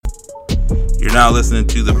You're now listening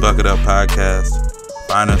to the Bucket Up Podcast.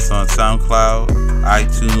 Find us on SoundCloud,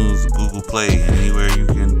 iTunes, Google Play, and anywhere you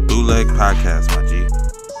can bootleg podcasts, my G.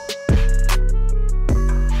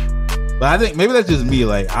 But I think maybe that's just me.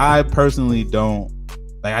 Like, I personally don't,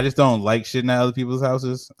 like, I just don't like shitting at other people's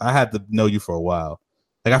houses. I had to know you for a while.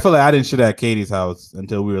 Like, I feel like I didn't shit at Katie's house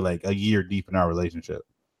until we were like a year deep in our relationship.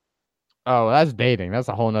 Oh, that's dating. That's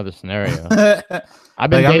a whole nother scenario.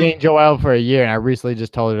 I've been dating Joelle for a year, and I recently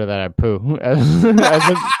just told her that I poo.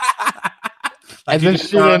 as if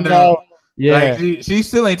she didn't know. Yeah. Like, she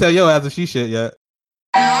still ain't tell yo after she shit yet.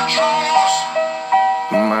 My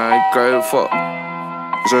girl, fuck.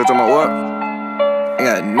 So you talking about what? I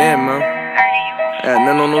got nothing, man. I got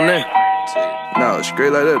nothing on no name. No,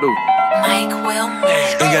 straight like that, dude. Mike Wilmer.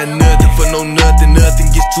 Ain't got nothing for no nothing.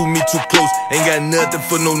 Nothing gets to me too close. Ain't got nothing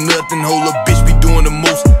for no nothing. Hold up, bitch, be doing the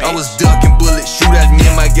most. I was ducking bullets, shoot at me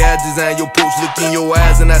and my guys design your post. Look in your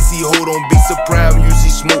eyes and I see, hold on, be surprised when you see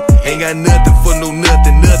smoke. Ain't got nothing for no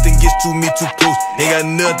nothing. Nothing gets to me too close. Ain't got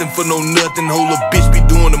nothing for no nothing. Hold up, bitch, be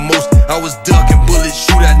doing the most. I was ducking bullets,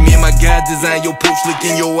 shoot at me and my guys design your post. Look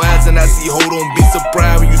in your eyes and I see, hold on, be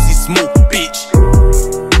surprised when you see smoke, bitch.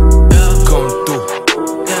 Come through.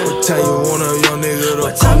 What time you want a young nigga to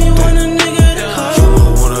come through? You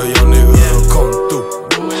want a young nigga to come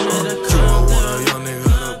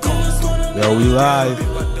through? Yo, we live.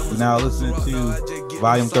 We're now listening to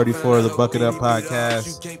Volume 34 of the Bucket Up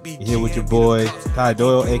Podcast. You're here with your boy, Ty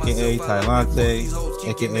Doyle, a.k.a. Tylante,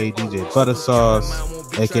 a.k.a. DJ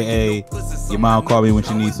Buttersauce, a.k.a. your mom called me when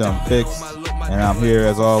she needs something fixed. And I'm here,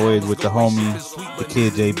 as always, with the homie, the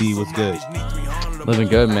kid JB. What's good? Living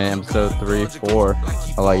good, man. Episode 3, 4.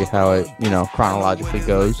 I like how it, chronologically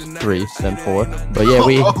goes 3, then 4. But yeah,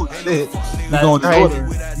 we. Oh, shit. You going to order?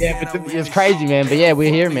 Yeah, but it's crazy, man. But yeah,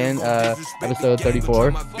 we're here, man. Episode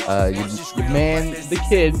 34. Your man, the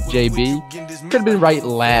kid, JB, could have been right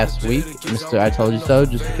last week, Mr. I Told You So,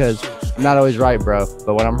 just because I'm not always right, bro.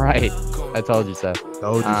 But when I'm right, I told you so.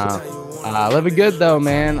 Told you so. Living good, though,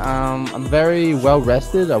 man. I'm very well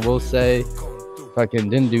rested, I will say. Fucking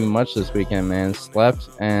didn't do much this weekend, man. Slept,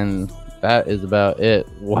 and that is about it.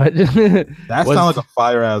 What? That sounds like a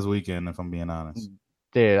fire-ass weekend, if I'm being honest.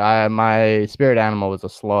 Dude, my spirit animal was a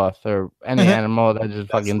sloth, or any animal that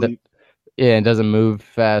just fucking it doesn't move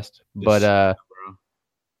fast. But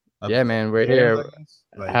yeah, man, we're here.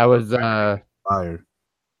 Like, how was fire?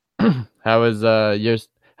 How was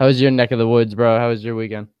your neck of the woods, bro? How was your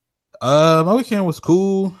weekend? My weekend was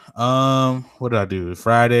cool. What did I do?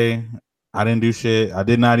 Friday, I didn't do shit. I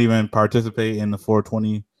did not even participate in the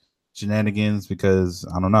 420 shenanigans because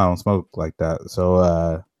I don't know, I don't smoke like that.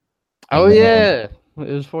 So yeah, it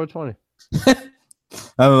was 420.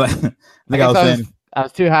 I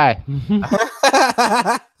was too high.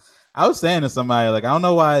 I was saying to somebody, like, I don't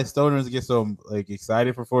know why stoners get so like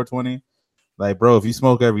excited for 420. Like, bro, if you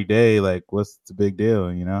smoke every day, like, what's the big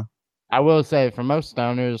deal, you know? I will say for most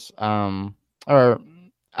stoners, I'm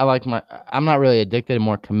not really addicted,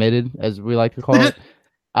 more committed, as we like to call it.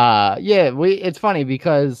 It's funny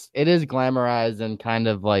because it is glamorized and kind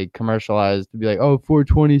of like commercialized to be like, oh,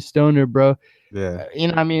 420 stoner, bro. Yeah.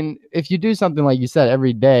 I mean, if you do something like you said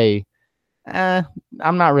every day, I'm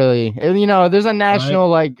not really, there's a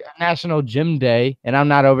national gym day, and I'm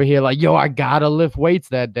not over here like, yo, I gotta lift weights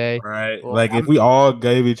that day. Right. Well, like, if we all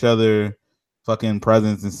gave each other fucking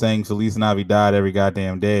presents and sang Feliz Navidad every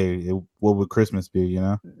goddamn day, what would Christmas be, you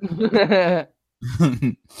know?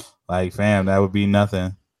 Like, fam, that would be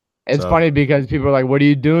nothing. It's funny because people are like, what are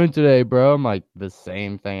you doing today, bro? I'm like, the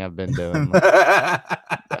same thing I've been doing.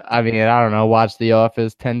 I mean, I don't know, watch The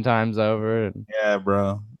Office 10 times over. Yeah,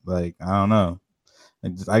 bro. Like, I don't know.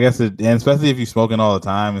 I guess and especially if you're smoking all the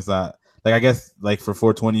time, it's not like, I guess like for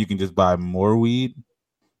 420 you can just buy more weed,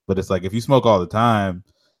 but it's like if you smoke all the time,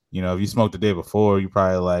 if you smoked the day before, you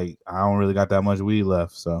probably like, I don't really got that much weed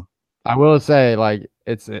left. So I will say, like,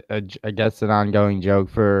 it's I guess an ongoing joke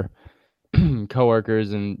for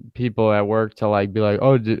coworkers and people at work to like be like,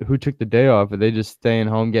 oh, who took the day off? Are they just staying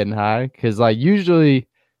home getting high? Because like usually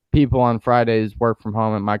people on Fridays work from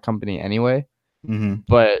home at my company anyway. Mm-hmm.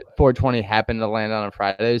 But 420 happened to land on a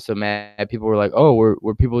Friday, so man, people were like, oh,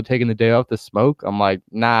 were people taking the day off to smoke? I'm like,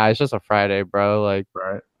 nah, it's just a Friday, bro. Like,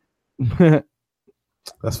 right.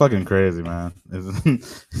 That's fucking crazy, man.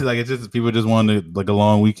 It's like, it's just people just wanted like a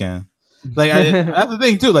long weekend. Like, that's the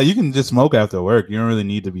thing too. Like, you can just smoke after work. You don't really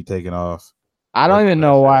need to be taken off. I don't even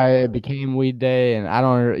know why it became weed day, and I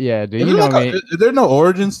don't. Yeah, dude. Is there no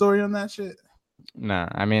origin story on that shit? No,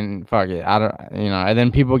 I mean, fuck it. I don't. And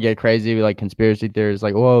then people get crazy with like conspiracy theories,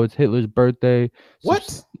 like, whoa, it's Hitler's birthday.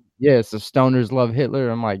 What? Yeah, so stoners love Hitler.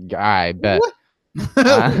 I'm like, I bet. What?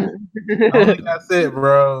 I don't think that's it,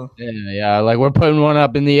 bro. Yeah, like we're putting one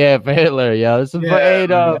up in the air for Hitler, yo. This is for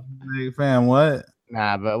Adolf. Like, fam, what?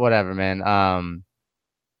 Nah, but whatever, man.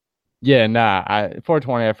 Yeah, nah.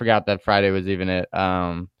 420. I forgot that Friday was even it.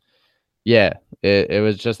 Yeah, it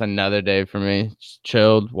was just another day for me. Just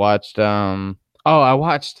chilled, watched. I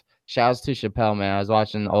watched. Shouts to Chappelle, man. I was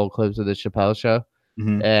watching old clips of the Chappelle show,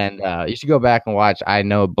 and you should go back and watch I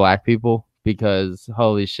Know Black People, because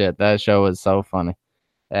holy shit, that show was so funny,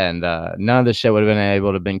 and none of the shit would have been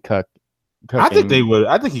able to been cooked. I think they would.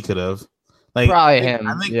 I think he could have. Like Probably him.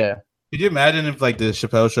 Yeah. Could you imagine if like the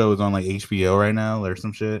Chappelle show was on like HBO right now or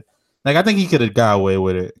some shit? Like I think he could have got away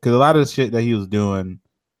with it because a lot of the shit that he was doing,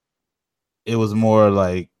 it was more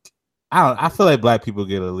like I feel like black people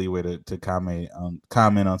get a leeway to comment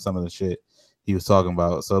on some of the shit he was talking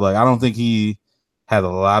about. So like I don't think he had a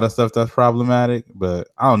lot of stuff that's problematic, but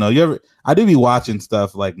I don't know. I do be watching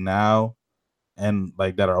stuff like now and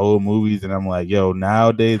like that are old movies, and I'm like, yo,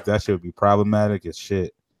 nowadays that shit would be problematic as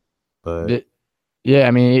shit. But yeah,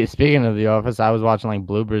 I mean, speaking of The Office, I was watching like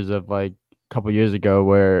bloopers of like a couple years ago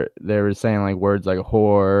where they were saying like words like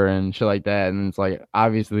whore and shit like that, and it's like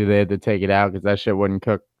obviously they had to take it out because that shit wouldn't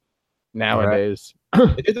cook nowadays.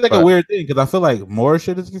 Right. It's like a weird thing because I feel like more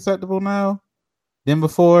shit is acceptable now than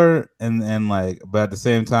before, and like, but at the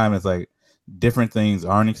same time, it's like different things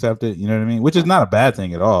aren't accepted. You know what I mean? Which is not a bad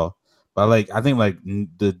thing at all. But like, I think like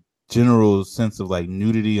the general sense of like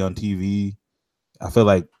nudity on TV, I feel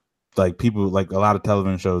like people, like a lot of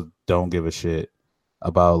television shows don't give a shit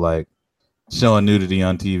about like showing nudity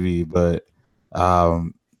on TV, but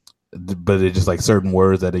it's just like certain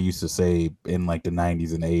words that they used to say in like the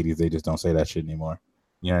 90s and the 80s, they just don't say that shit anymore.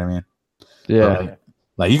 You know what I mean? Yeah.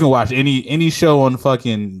 Like you can watch any show on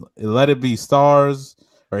fucking Let It Be Stars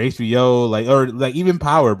or HBO, or even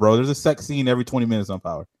Power, bro. There's a sex scene every 20 minutes on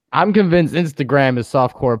Power. I'm convinced Instagram is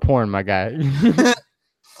softcore porn, my guy.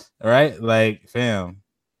 All right, like fam.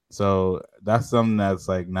 So that's something that's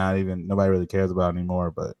like not even nobody really cares about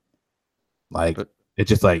anymore. But like it's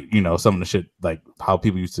just like, you know, some of the shit like how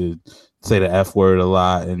people used to say the F word a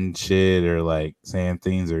lot and shit, or like saying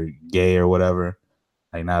things are gay or whatever.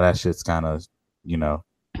 Like now that shit's kind of, you know,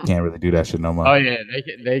 can't really do that shit no more. Oh yeah,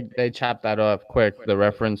 they chopped that off quick. The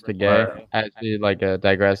reference to gay, actually, like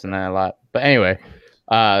digressing that a lot. But anyway,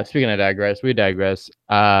 speaking of we digress.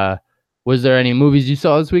 Was there any movies you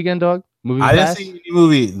saw this weekend, dog? I didn't see any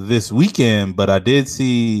movie this weekend, but I did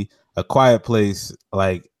see A Quiet Place.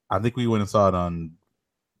 Like I think we went and saw it on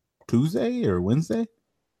Tuesday or Wednesday.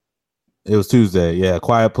 It was Tuesday, yeah. A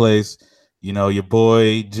Quiet Place. You know, your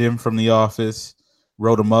boy Jim from The Office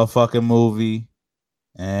wrote a motherfucking movie,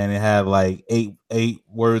 and it had like eight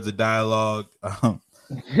words of dialogue,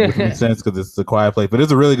 which makes sense because it's A Quiet Place. But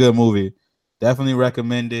it's a really good movie. Definitely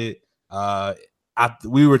recommend it.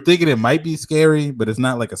 We were thinking it might be scary, but it's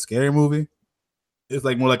not like a scary movie. It's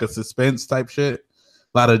like more like a suspense type shit.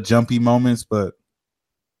 A lot of jumpy moments, but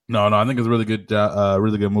no, I think it's a really good job,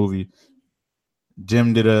 really good movie.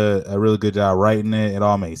 Jim did a really good job writing it. It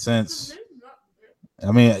all made sense.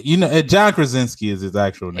 I mean, you know, John Krasinski is his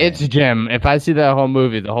actual name. It's Jim. If I see that whole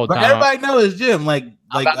movie the whole time, everybody knows it's Jim. Like,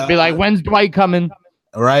 I'm about to be like, when's Dwight coming?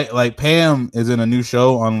 Right? Like Pam is in a new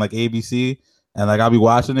show on like ABC, and like I'll be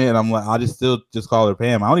watching it, and I'm like, I'll just call her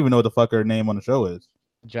Pam. I don't even know what the fuck her name on the show is.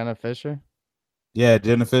 Jenna Fisher. Yeah,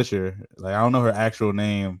 Jenna Fisher. Like I don't know her actual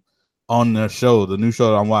name on the show, the new show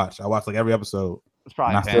that I watch like every episode. It's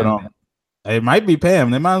probably Pam. It might be Pam.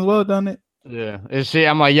 They might as well have done it. Yeah. Is she?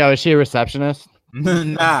 I'm like, yo, is she a receptionist?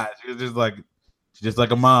 Nah, she's just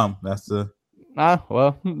like a mom. That's the.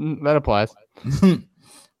 Well, that applies.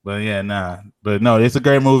 But yeah, but no, it's a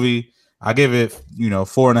great movie. I give it,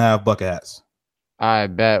 4.5 bucket hats. I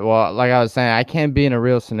bet. Well, like I was saying, I can't be in a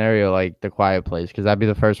real scenario like The Quiet Place because I'd be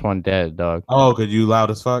the first one dead, dog. Oh, because you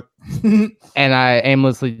loud as fuck. And I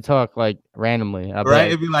aimlessly talk like randomly. Right?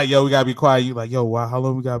 It'd be like, yo, we gotta be quiet. You like, yo, wow, how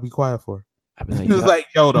long we gotta be quiet for? I'd be like, it's like,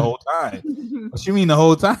 yo, the whole time. What you mean the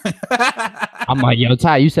whole time? I'm like, yo,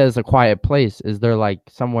 Ty, you said it's a quiet place. Is there like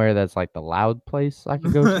somewhere that's like the loud place I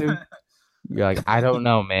can go to? You're like, I don't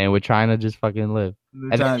know, man. We're trying to just fucking live.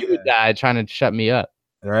 And then you would die trying to shut me up.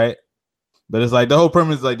 Right? But it's like the whole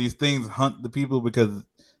premise is like these things hunt the people because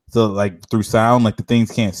like through sound, like the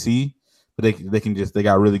things can't see, but they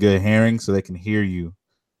got really good hearing, so they can hear you.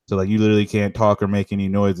 So like you literally can't talk or make any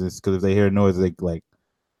noises because if they hear noises,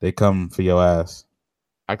 they come for your ass.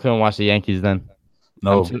 I couldn't watch the Yankees then.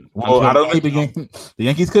 No, I don't think the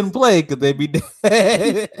Yankees couldn't play because they'd be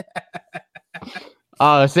dead.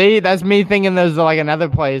 Oh, see, that's me thinking there's like another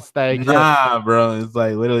place that exists. Nah, bro, it's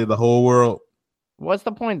like literally the whole world. What's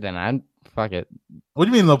the point then? Fuck it. What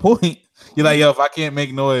do you mean the point? You're like, yo, if I can't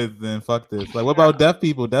make noise, then fuck this. Like, what about deaf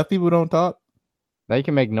people? Deaf people don't talk. They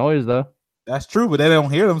can make noise though. That's true, but they don't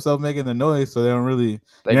hear themselves making the noise, so they don't really.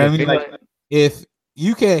 They You know what I can mean? feel Like, it. if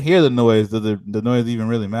you can't hear the noise, does the noise even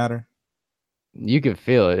really matter? You could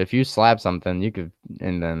feel it if you slap something. You could,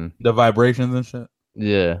 and then The vibrations and shit.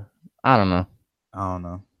 yeah, I don't know. I don't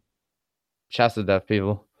know. Shouts to deaf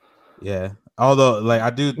people. Yeah. Although, like, I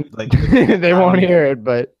do like. They won't hear it,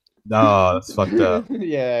 but No, that's fucked up.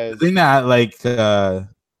 yeah. The thing that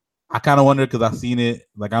I kind of wonder because I've seen it.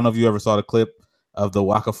 Like, I don't know if you ever saw the clip of the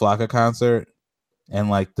Waka Flocka concert, and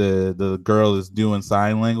like the girl is doing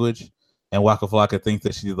sign language, and Waka Flocka thinks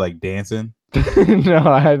that she's like dancing. No,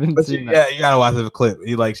 I haven't seen that. Yeah, you gotta watch the clip.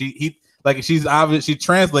 She's obvious. She's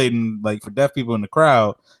translating like for deaf people in the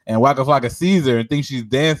crowd, and Waka Flocka sees her and thinks she's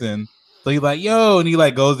dancing. So he's like, "Yo," and he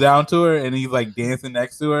like goes down to her and he's like dancing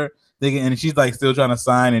next to her, and she's like still trying to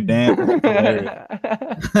sign and dance.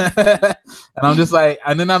 And I'm just like,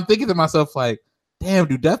 and then I'm thinking to myself like, damn,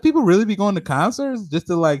 do deaf people really be going to concerts just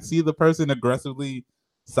to like see the person aggressively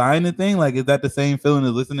sign the thing? Like, is that the same feeling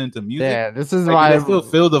as listening to music? Yeah, this is Like, why do they still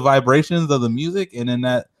feel the vibrations of the music, and then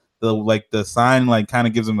that the sign like kind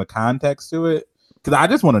of gives them a context to it. Because I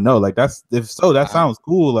just want to know, like, that's if so, that sounds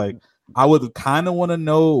cool. Like, I would kind of want to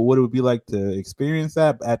know what it would be like to experience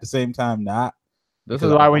that, but at the same time, not. This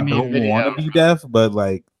is why we need don't video. want to be deaf, but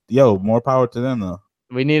like, yo, more power to them though.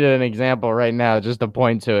 We needed an example right now just to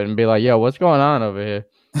point to it and be like, yo, what's going on over here?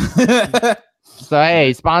 So,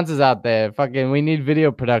 hey, sponsors out there, fucking, we need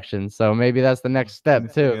video production. So maybe that's the next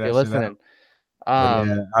step, too, if you're listening.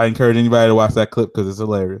 Yeah, I encourage anybody to watch that clip because it's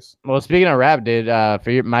hilarious. Well, speaking of rap, dude,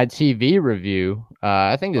 for my TV review,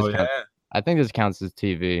 I think this counts as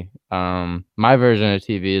TV. My version of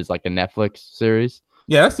TV is like a Netflix series.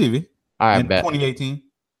 Yeah, that's TV. All right, in bet. 2018.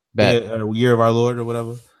 Bet. Year of our Lord or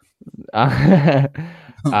whatever. I've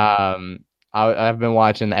been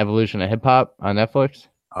watching The Evolution of Hip Hop on Netflix.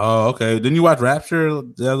 Oh, okay. Didn't you watch Rapture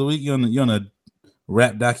the other week? You on a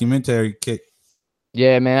rap documentary kick?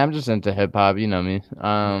 Yeah, man, I'm just into hip hop. You know me.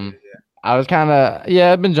 I was kind of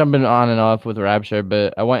I've been jumping on and off with Rapture,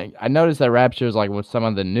 but I noticed that Rapture is like with some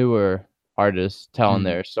of the newer artists telling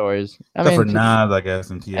their stories. Except for Nas, I guess,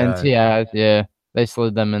 and T.I. And T.I., yeah, they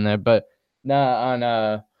slid them in there. But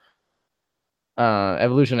on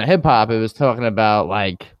Evolution of Hip Hop, it was talking about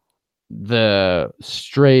like the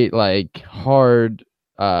straight like hard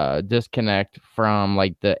disconnect from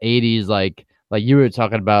like the 80s, like you were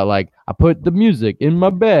talking about, like I put the music in my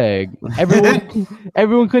bag,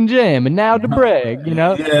 everyone can jam, and now to brag, you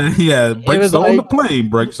know. Yeah breaks on the plane,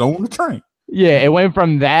 breaks on the train. Yeah, it went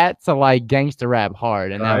from that to like gangster rap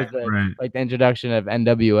hard, and that was like the introduction of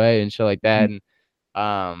NWA and shit like that. And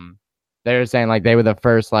they were saying like they were the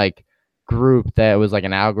first like group that was like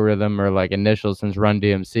an algorithm or like initials since Run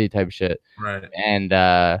DMC type shit. Right. And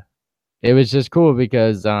it was just cool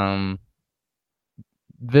because it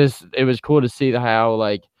was cool to see how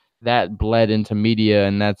like that bled into media,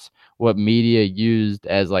 and that's what media used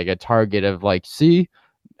as like a target of like, see,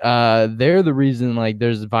 they're the reason like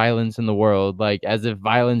there's violence in the world, like as if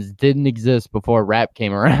violence didn't exist before rap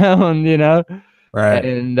came around, you know. Right.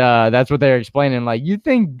 And that's what they're explaining, like you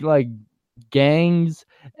think like gangs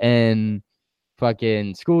and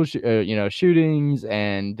fucking school shootings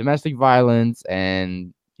and domestic violence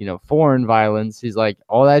and foreign violence, he's like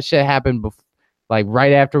all that shit happened before, like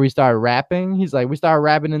right after we started rapping. He's like, we started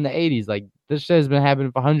rapping in the 80s, like this shit has been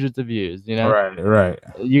happening for hundreds of years, you know. Right.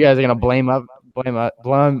 You guys are gonna blame us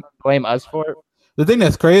for it? The thing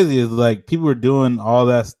that's crazy is like people were doing all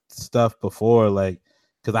that stuff before, like,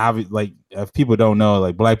 because obviously, like, if people don't know,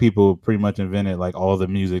 like black people pretty much invented like all the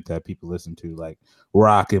music that people listen to, like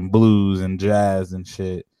rock and blues and jazz and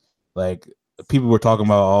shit. Like people were talking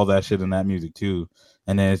about all that shit in that music too,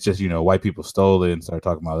 and then it's just white people stole it and started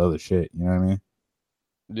talking about other shit. You know what I mean?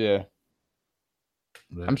 Yeah.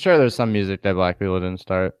 I'm sure there's some music that black people didn't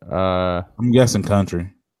start. I'm guessing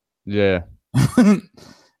country. Yeah.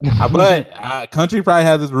 But country probably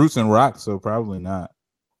has its roots in rock, so probably not.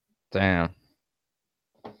 Damn.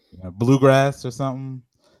 Bluegrass or something.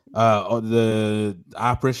 The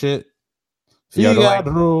opera shit.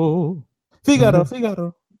 Figaro.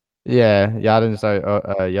 Yeah, y'all didn't start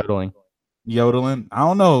yodeling. Yodeling. I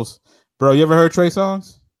don't know, bro. You ever heard Trey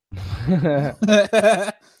Songz?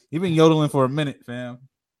 You've been yodeling for a minute, fam.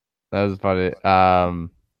 That was funny.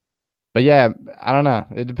 But yeah, I don't know.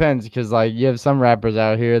 It depends, because like you have some rappers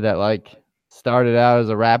out here that like started out as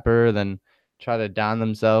a rapper, then try to don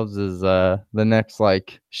themselves as the next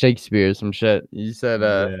like Shakespeare or some shit. You said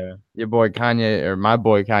your boy Kanye, or my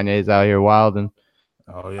boy Kanye, is out here wilding.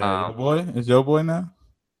 Oh yeah, your boy? Is your boy now?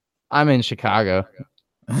 I'm in Chicago.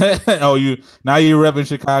 Oh, you repping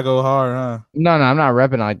Chicago hard, huh? No, I'm not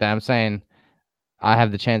repping like that. I'm saying I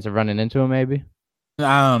have the chance of running into him, maybe.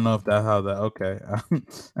 I don't know if that's how that. Okay.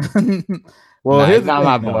 Well, Nah, here's he's the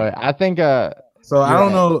not thing, my though. boy. I think So I you're don't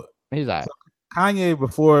right. know. He's all right. Kanye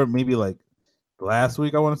before maybe like last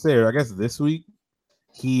week, I want to say, or I guess this week,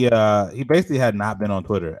 he basically had not been on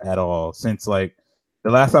Twitter at all since like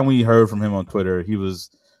the last time we heard from him on Twitter. He was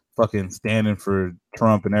fucking standing for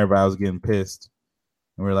Trump, and everybody was getting pissed.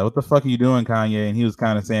 And we were like, "What the fuck are you doing, Kanye?" And he was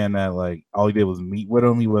kind of saying that like all he did was meet with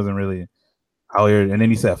him. He wasn't really out here. And then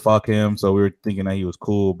he said, "Fuck him." So we were thinking that he was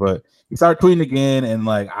cool, but he started tweeting again. And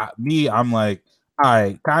like I'm like, all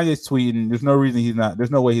right, Kanye's tweeting. There's no reason he's not.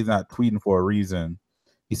 There's no way he's not tweeting for a reason.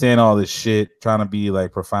 He's saying all this shit, trying to be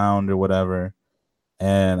like profound or whatever.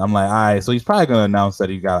 And I'm like, all right, so he's probably gonna announce that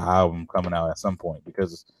he got an album coming out at some point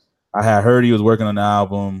because I had heard he was working on the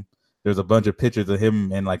album. There's a bunch of pictures of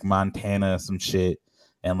him in like Montana, some shit,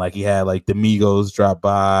 and like he had like the Migos drop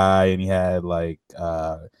by, and he had like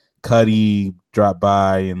Cudi drop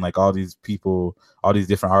by, and like all these people, all these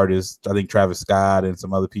different artists. I think Travis Scott and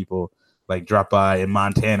some other people like drop by in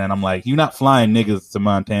Montana, and I'm like, you're not flying niggas to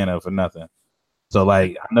Montana for nothing. So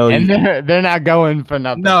like I know, And they're not going for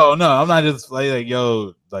nothing. No, I'm not just like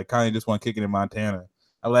yo, like Kanye just want kicking in Montana.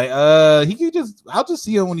 I'm like, he could just, I'll just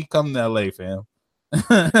see him when he come to LA, fam.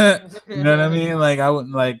 You know what I mean? Like I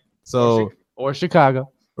wouldn't like so or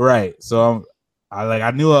Chicago, right? So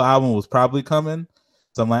I knew an album was probably coming,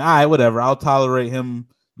 so I'm like, all right, whatever. I'll tolerate him,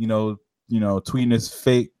 tweeting his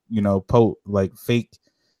fake, fake,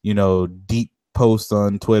 deep posts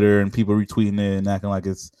on Twitter and people retweeting it and acting like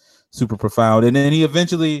it's super profound. And then he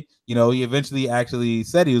eventually actually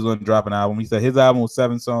said he was going to drop an album. He said his album was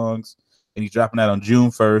 7 songs and he's dropping that on June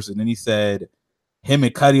 1st. And then he said him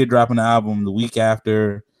and Cudi are dropping the album the week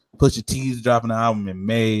after. Pusha T's dropping the album in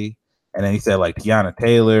May. And then he said like Tiana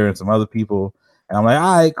Taylor and some other people. And I'm like,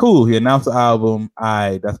 all right, cool. He announced the album. All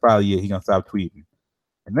right, that's probably it. He's going to stop tweeting.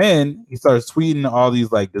 And then he starts tweeting all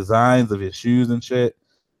these like designs of his shoes and shit.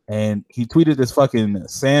 And he tweeted this fucking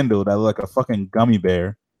sandal that looked like a fucking gummy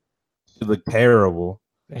bear. It looked terrible.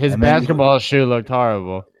 His basketball shoe looked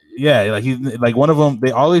horrible. Yeah, like he's like one of them.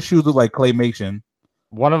 All his shoes look like claymation.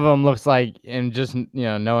 One of them looks like, and just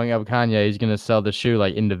knowing of Kanye, he's gonna sell the shoe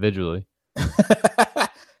like individually. And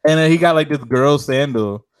then he got like this girl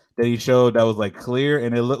sandal that he showed that was like clear,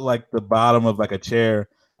 and it looked like the bottom of like a chair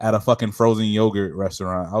at a fucking frozen yogurt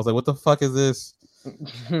restaurant. I was like, what the fuck is this?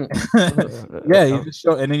 Yeah, he just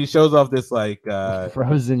and then he shows off this like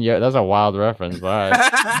frozen yogurt. That's a wild reference, but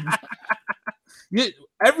you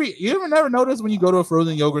ever never notice when you go to a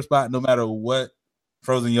frozen yogurt spot, no matter what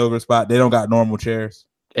frozen yogurt spot, they don't got normal chairs.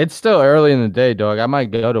 It's still early in the day, dog. I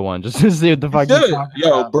might go to one just to see what the fuck.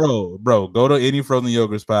 Yo, bro, go to any frozen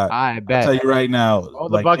yogurt spot. I bet. I'll tell you right now. All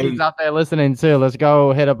the buckets out there listening too. Let's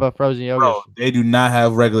go hit up a frozen yogurt. Bro, they do not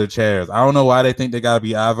have regular chairs. I don't know why they think they gotta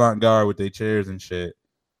be avant-garde with their chairs and shit.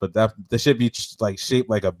 But that should be like shaped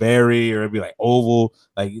like a berry, or it'd be like oval.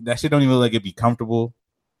 Like that shit don't even look like it'd be comfortable.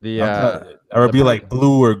 Or it'd be like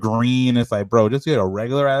blue or green. It's like, bro, just get a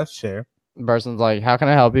regular ass chair. Person's like, how can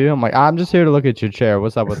I help you? I'm like, I'm just here to look at your chair.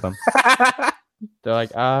 What's up with them? They're like,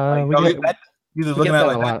 you're just looking at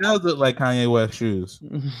like that does look like Kanye West shoes.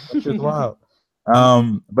 That's just wild.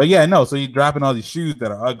 But yeah, no. So he's dropping all these shoes that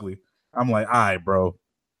are ugly. I'm like, all right, bro.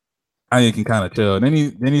 Kanye can kind of chill. And then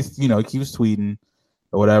he's he keeps tweeting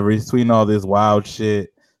or whatever. He's tweeting all this wild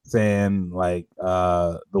shit, saying like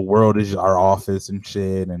the world is our office and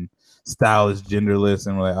shit, and style is genderless,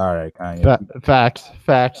 and we're like, all right, Kanye.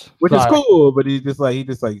 Facts. Which is cool, but he just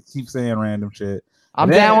keeps saying random shit. I'm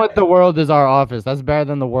down with the world is our office. That's better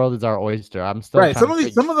than the world is our oyster. I'm still right.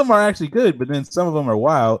 Some of them are actually good, but then some of them are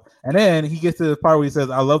wild. And then he gets to the part where he says,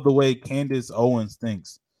 "I love the way Candace Owens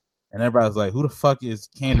thinks," and everybody's like, "Who the fuck is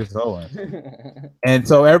Candace Owens?" And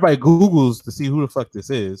so everybody Googles to see who the fuck this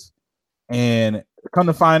is, and come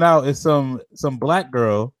to find out, it's some black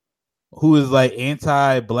girl who is like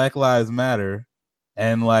anti-Black Lives Matter,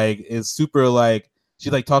 and like is super like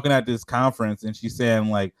she's like talking at this conference, and she's saying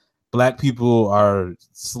like Black people are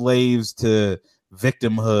slaves to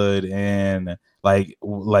victimhood, and like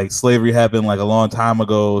slavery happened like a long time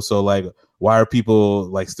ago. So like, why are people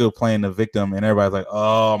like still playing the victim? And everybody's like,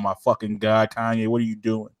 oh my fucking God, Kanye, what are you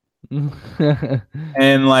doing?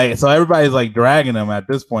 And like, so everybody's like dragging him at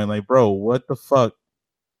this point, like, bro, what the fuck?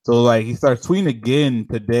 So like he starts tweeting again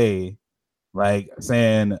today, like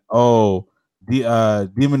saying, oh, the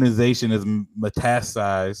demonization is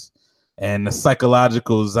metastasized and the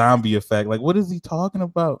psychological zombie effect. Like, what is he talking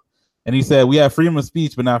about? And he said, we have freedom of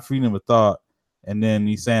speech, but not freedom of thought. And then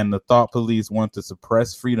he's saying the thought police want to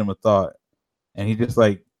suppress freedom of thought. and he just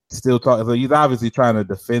like still talking. So he's obviously trying to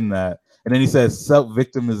defend that. And then he says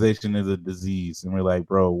self-victimization is a disease, and we're like,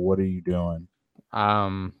 bro, what are you doing?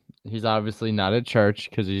 He's obviously not at church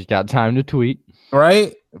because he's got time to tweet,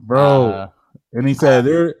 right, bro? And he said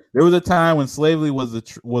there was a time when slavery was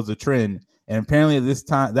a trend, and apparently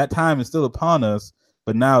that time is still upon us,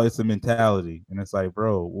 but now it's a mentality, and it's like,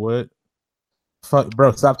 bro, what? Fuck,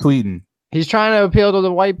 bro, stop tweeting. He's trying to appeal to the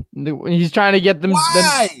white. He's trying to get them.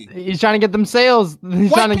 Why? He's trying to get them sales.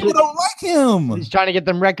 White people don't like him. He's trying to get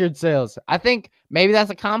them record sales. I think maybe that's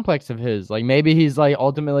a complex of his. Like maybe he's like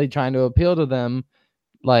ultimately trying to appeal to them,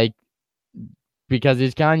 like because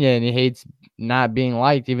he's Kanye and he hates not being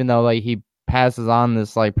liked, even though like he passes on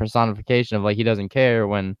this like personification of like he doesn't care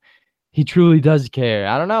when he truly does care.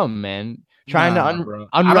 I don't know, man. Trying to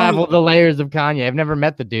unravel the layers of Kanye. I've never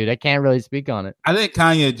met the dude. I can't really speak on it. I think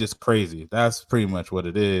Kanye just crazy. That's pretty much what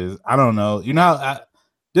it is. I don't know. You know,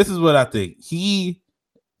 this is what I think. He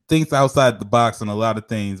thinks outside the box on a lot of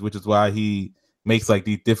things, which is why he makes like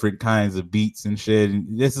these different kinds of beats and shit.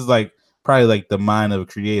 And this is like probably like the mind of a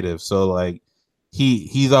creative. So like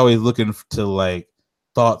he's always looking to like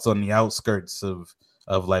thoughts on the outskirts of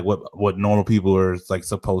like what normal people are like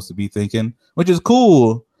supposed to be thinking, which is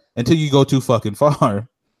cool. Until you go too fucking far.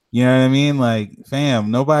 You know what I mean? Like,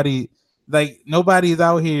 fam, nobody's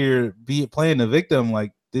out here playing the victim.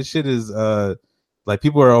 Like, this shit is like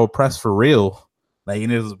people are oppressed for real. Like,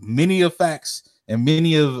 and there's many of facts and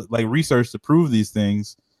many of like research to prove these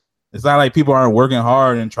things. It's not like people aren't working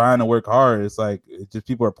hard and trying to work hard. It's like it's just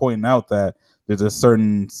people are pointing out that there's a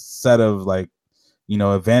certain set of like, you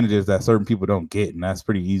know, advantages that certain people don't get, and that's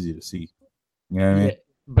pretty easy to see. You know what I mean? Yeah,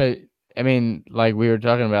 but I mean, like we were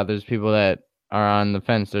talking about, there's people that are on the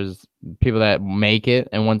fence. There's people that make it,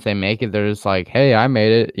 and once they make it, they're just like, "Hey, I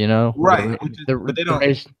made it," you know. Right. But they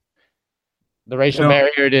don't. The racial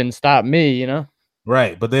barrier didn't stop me, you know.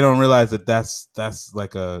 Right, but they don't realize that that's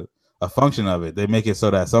like a function of it. They make it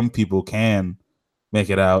so that some people can make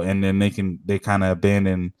it out, and then they kind of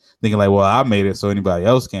abandon thinking like, "Well, I made it, so anybody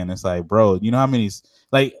else can." It's like, bro, you know how many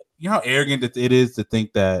like you know how arrogant it is to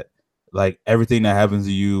think that. Like everything that happens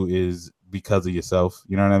to you is because of yourself.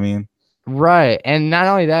 You know what I mean? Right. And not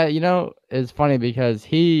only that, you know, it's funny because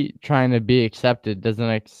he trying to be accepted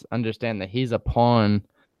doesn't understand that he's a pawn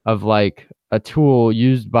of like a tool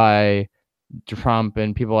used by Trump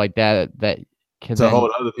and people like that can to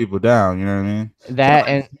hold other people down. You know what I mean?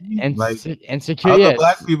 That so, and secure. Other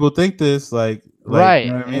black people think this like right.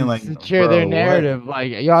 You know what I mean? Like secure their narrative. What?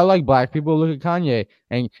 Like, yo, I like black people. Look at Kanye,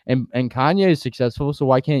 and Kanye is successful. So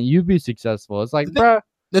why can't you be successful? It's like, bro.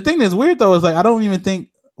 The thing that's weird though is like I don't even think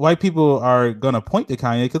white people are gonna point to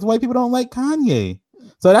Kanye because white people don't like Kanye.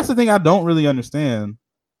 So that's the thing I don't really understand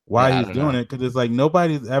why he's doing it, because it's like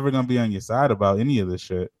nobody's ever gonna be on your side about any of this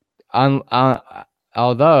shit.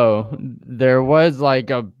 Although there was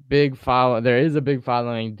like a big there is a big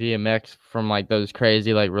following DMX from like those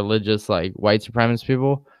crazy like religious like white supremacist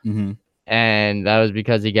people, and that was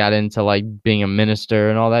because he got into like being a minister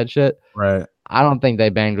and all that shit. Right. I don't think they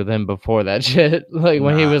banged with him before that shit. Like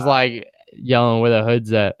when he was like yelling where the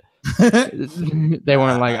hood's at, they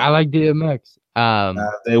weren't like, I like DMX.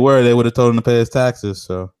 They would have told him to pay his taxes.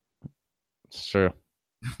 So it's true.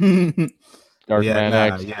 Yeah.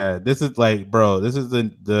 This is like, bro, this is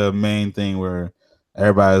the main thing where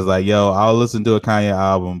everybody's like, yo, I'll listen to a Kanye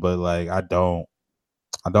album, but like I don't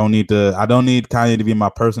need Kanye to be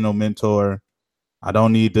my personal mentor. I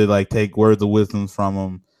don't need to like take words of wisdom from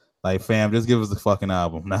him. Like, fam, just give us the fucking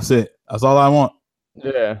album. That's it. That's all I want.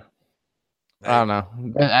 Yeah. I don't know.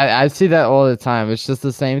 I see that all the time. It's just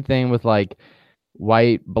the same thing with like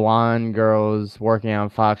white blonde girls working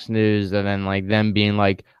on Fox News, and then like them being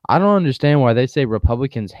like, I don't understand why they say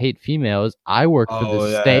Republicans hate females. I work for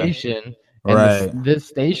this station, and this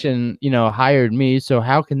station, you know, hired me. So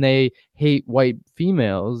how can they hate white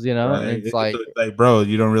females? You know, it's like, bro,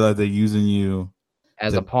 you don't realize they're using you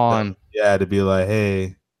as a pawn. To be like,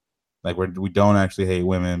 hey, like we don't actually hate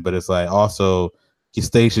women, but it's like also your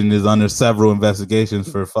station is under several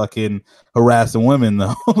investigations for fucking harassing women,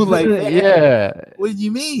 though. Like, yeah. What do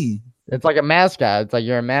you mean? It's like a mascot. It's like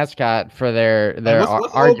you're a mascot for their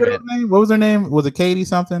what's argument. What was her name? Was it Katie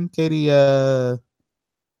something? Katie, the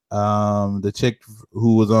chick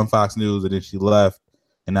who was on Fox News and then she left,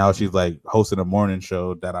 and now she's like hosting a morning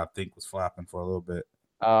show that I think was flopping for a little bit.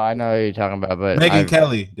 Oh, I know who you're talking about, but Megyn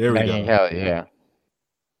Kelly. There we go. Megyn Kelly, yeah.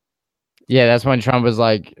 Yeah, that's when Trump was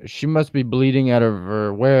like, she must be bleeding out of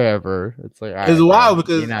her wherever. It's like, it's wild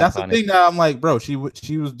because that's the thing that I'm like, bro, she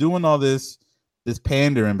was doing all this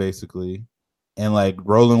pandering basically, and like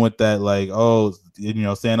rolling with that, like, oh, you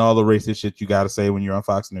know, saying all the racist shit you got to say when you're on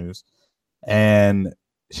Fox News, and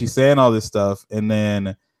she's saying all this stuff, and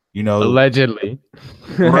then allegedly,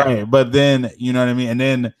 right? But then you know what I mean, and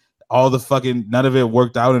then all the fucking none of it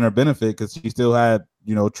worked out in her benefit because she still had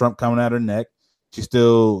Trump coming at her neck. She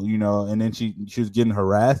still and then she was getting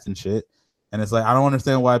harassed and shit. And it's like I don't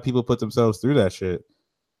understand why people put themselves through that shit.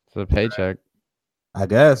 It's a paycheck, I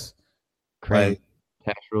guess. Like,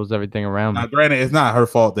 cash rules everything around. Now, granted, it's not her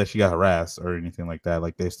fault that she got harassed or anything like that.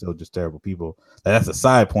 Like, they're still just terrible people. That's a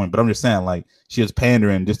side point. But I'm just saying, like, she was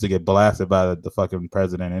pandering just to get blasted by the fucking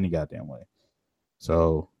president any goddamn way.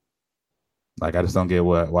 So, like, I just don't get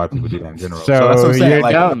why people do that in general. So that's what I'm saying.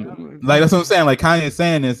 Like, that's what I'm saying. Like, Kanye's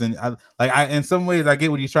saying this, and I in some ways I get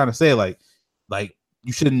what he's trying to say. Like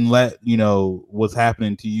you shouldn't let what's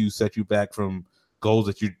happening to you set you back from goals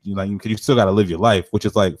that you like. Because you still got to live your life, which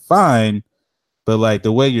is like fine. But like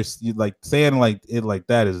the way you're like saying like it like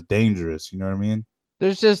that is dangerous. You know what I mean?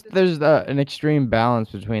 There's an extreme balance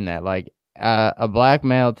between that. Like a black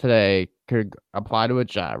male today could apply to a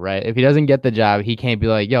job, right? If he doesn't get the job, he can't be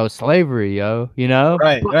like, "Yo, slavery, yo,"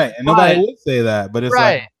 Right. And nobody would say that, but it's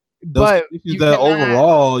right. Like those issues that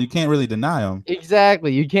overall you can't really deny them.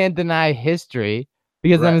 Exactly, you can't deny history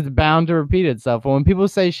because then it's bound to repeat itself. And when people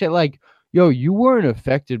say shit like, yo, you weren't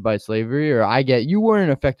affected by slavery, or you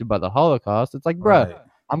weren't affected by the Holocaust. It's like, bro,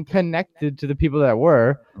 I'm connected to the people that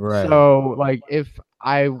were. Right. So, like, if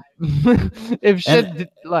shit,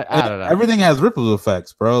 like, I don't know. Everything has ripple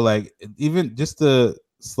effects, bro. Like, even just the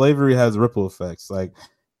slavery has ripple effects. Like,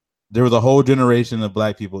 there was a whole generation of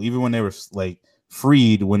black people, even when they were, like,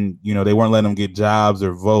 freed, when, they weren't letting them get jobs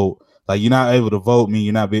or vote. Like, you're not able to vote,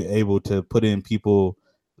 you're not able to put in people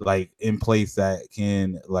like in place that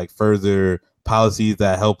can like further policies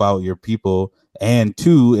that help out your people. And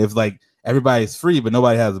two, if like everybody's free but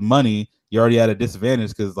nobody has money, you're already at a disadvantage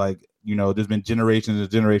because like there's been generations and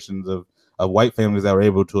generations of white families that were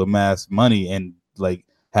able to amass money and like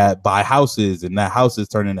buy houses, and that houses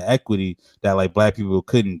turn into equity that like black people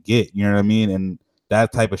couldn't get. You know what I mean? And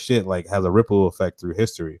that type of shit like has a ripple effect through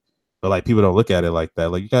history. But like people don't look at it like that.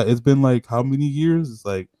 Like it's been like how many years? It's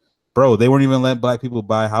like, bro, they weren't even letting black people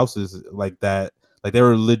buy houses like that. Like they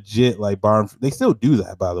were legit like barn. They still do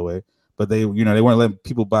that, by the way. But they weren't letting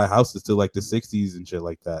people buy houses till like the 60s and shit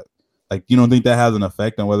like that. Like, you don't think that has an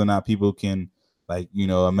effect on whether or not people can like,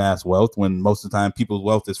 amass wealth when most of the time people's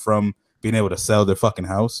wealth is from being able to sell their fucking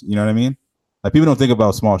house? You know what I mean? Like people don't think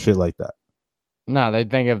about small shit like that. No, they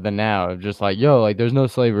think of the now of just like, yo, like there's no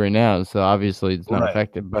slavery now, so obviously it's not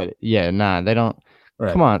affected. But yeah, they don't.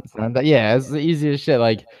 Right. Come on, son. It's the easiest shit.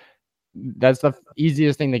 Like that's the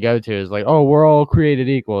easiest thing to go to is like, oh, we're all created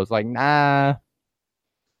equal. It's like, nah.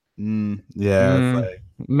 It's like,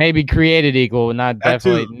 maybe created equal, not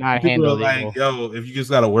definitely not handled like, equal. Yo, if you just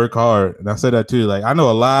gotta work hard, and I said that too. Like I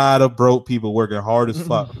know a lot of broke people working hard as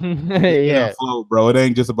fuck. Afloat, bro. It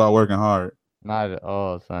ain't just about working hard. Not at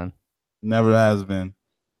all, son. Never has been.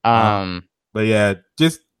 But yeah,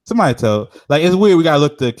 just somebody tell. Like it's weird. We gotta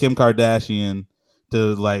look to Kim Kardashian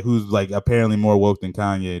to like who's like apparently more woke than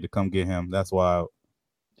Kanye to come get him. That's wild.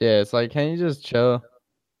 Yeah, it's like, can you just chill?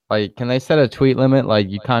 Like, can they set a tweet limit? Like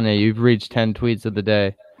you've reached 10 tweets of the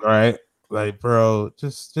day. Right? Like, bro,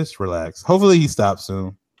 just relax. Hopefully he stops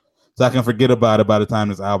soon, so I can forget about it by the time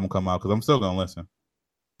this album come out. Because I'm still gonna listen.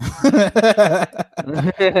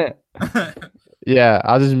 Yeah,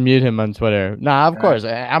 I'll just mute him on Twitter. Nah, of course.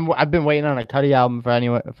 I've been waiting on a Cudi album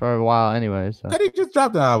for a while anyway. So Cudi just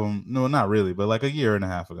dropped the album. No, not really, but like a year and a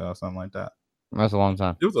half ago, something like that. That's a long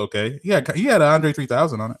time. It was okay. He had Andre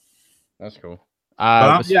 3000 on it. That's cool.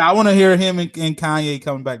 I want to hear him and Kanye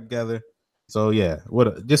coming back together. So yeah,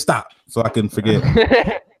 just stop so I can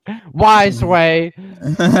forget. Why, Sway?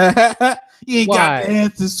 You ain't got the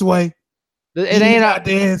answers, Sway. It ain't got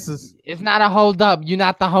the answers. It's not a hold up. You're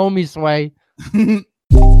not the homie, Sway. Oh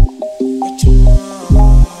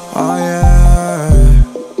yeah.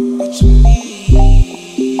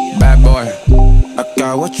 Bad boy. I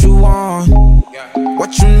got what you want,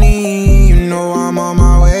 what you need. You know I'm on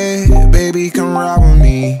my way. Baby, come ride with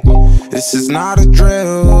me. This is not a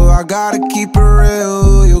drill. I gotta keep it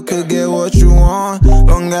real. You could get what you want,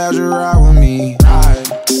 long as you ride with me.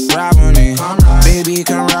 Ride with me. Baby,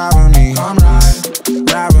 come ride with me.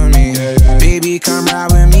 Ride with me. Baby, come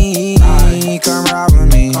ride with me. Come ride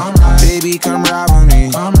with me. Baby, come ride with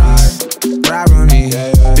me. Ride with me.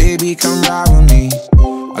 Baby, come ride with me.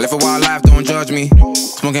 I live a wild life, don't judge me.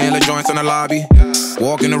 Smoking hella joints in the lobby.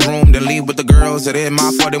 Walk in the room, then leave with the girl models, it ain't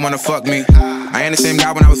my fault they wanna fuck me. I ain't the same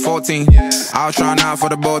guy when I was 14. I was trying out for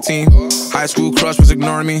the ball team. High school crush was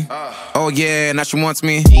ignoring me. Oh yeah, now she wants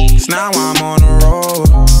me. So now I'm on the road.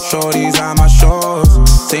 Shorties on my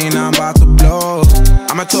shows. Saying I'm about to blow.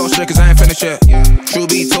 I'ma talk shit cause I ain't finished yet. True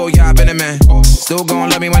be told, yeah, I been a man. Still gon'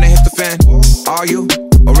 love me when it hits the fan. Are you?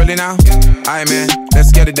 Oh really now? Aight man,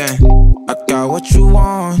 let's get it then. I got what you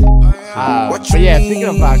want. But yeah, speaking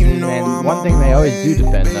of boxers, man, one thing they always do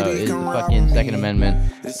defend though is the fucking Second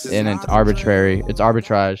Amendment, and it's arbitrary. It's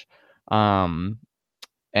arbitrage.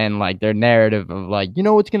 And like their narrative of like, you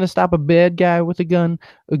know what's gonna stop a bad guy with a gun?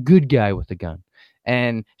 A good guy with a gun.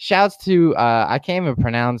 And shouts to I can't even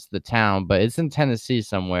pronounce the town, but it's in Tennessee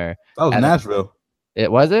somewhere. That was Nashville.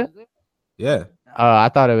 It was it? Yeah. I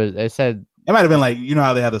thought it was. It said it might have been like, you know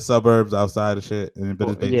how they have the suburbs outside of shit, but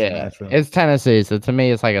it's basically Nashville. It's Tennessee, so to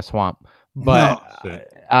me it's like a swamp. But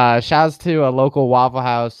shouts to a local Waffle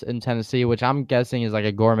House in Tennessee, which I'm guessing is like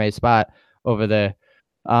a gourmet spot over there.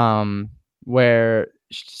 Where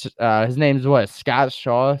his name's what? Scott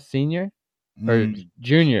Shaw Sr. or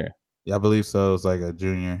Jr. Yeah, I believe so. It's like a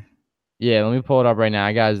junior. Yeah, let me pull it up right now.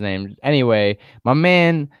 I got his name. Anyway, my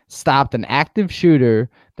man stopped an active shooter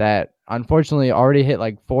that unfortunately already hit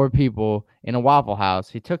like 4 people in a Waffle House.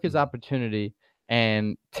 He took his opportunity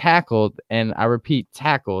and tackled, and I repeat,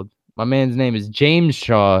 tackled. My man's name is James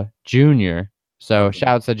Shaw Jr. So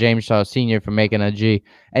shouts to James Shaw Sr. for making a G.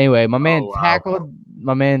 Anyway, my man tackled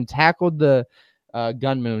the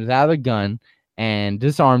gunman, was out of the gun and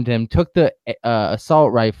disarmed him, took the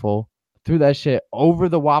assault rifle, threw that shit over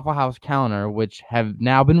the Waffle House counter, which have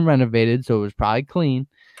now been renovated, so it was probably clean.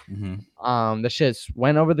 The shit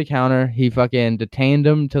went over the counter. He fucking detained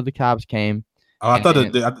him till the cops came. Oh, I thought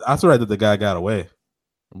I saw that the guy got away.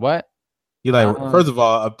 What? He like first of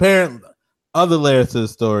all, apparently other layers to the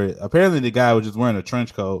story. Apparently the guy was just wearing a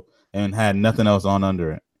trench coat and had nothing else on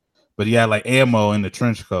under it, but he had like ammo in the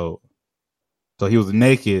trench coat, so he was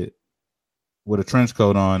naked with a trench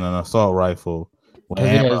coat on and an assault rifle.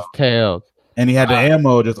 His tails. And he had the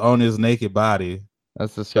ammo just on his naked body.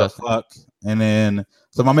 That's disgusting. And then,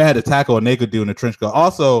 so my man had to tackle a naked dude in a trench coat.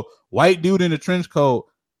 Also, white dude in a trench coat,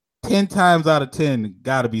 10 times out of 10,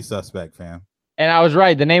 gotta be suspect, fam. And I was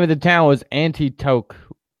right. The name of the town was Antioch.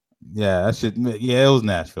 Yeah, that shit. Yeah, it was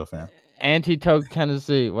Nashville, fam. Antioch,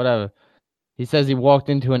 Tennessee, whatever. He says he walked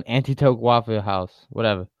into an Antioch Waffle House,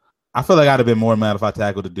 whatever. I feel like I'd have been more mad if I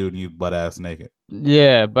tackled the dude and you butt ass naked.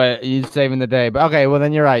 Yeah, but he's saving the day. But okay, well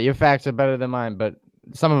then you're right. Your facts are better than mine, but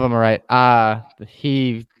some of them are right.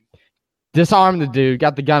 He disarmed the dude,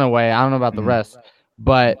 got the gun away. I don't know about the rest,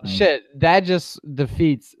 but shit, that just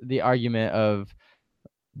defeats the argument of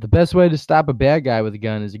the best way to stop a bad guy with a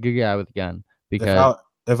gun is a good guy with a gun. Because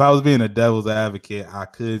if I was being a devil's advocate, I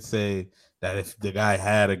could say that if the guy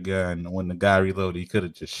had a gun, when the guy reloaded, he could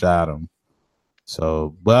have just shot him.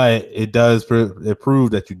 So, but it does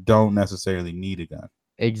prove that you don't necessarily need a gun.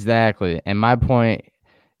 Exactly. And my point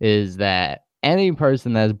is that any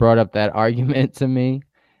person that's brought up that argument to me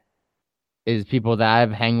is people that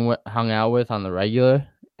I've hung out with on the regular.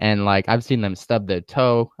 And like, I've seen them stub their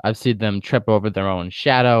toe. I've seen them trip over their own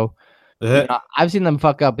shadow. You know, I've seen them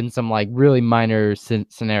fuck up in some like really minor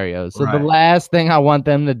scenarios. So the last thing I want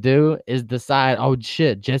them to do is decide, oh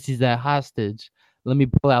shit, Jesse's that hostage. Let me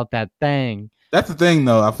pull out that thing. That's the thing,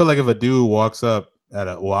 though. I feel like if a dude walks up at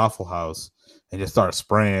a Waffle House and just starts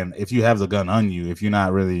spraying, if you have the gun on you, if you're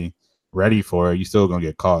not really ready for it, you're still gonna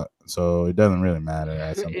get caught. So it doesn't really matter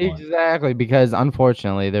at some point. Exactly, because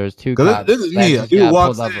unfortunately, there's 2 cops. This is me. A dude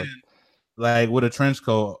walks in like with a trench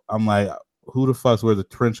coat. I'm like, who the fuck's wears a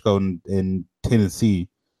trench coat in Tennessee?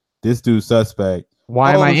 This dude's suspect.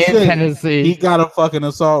 Why am I in Tennessee? He got a fucking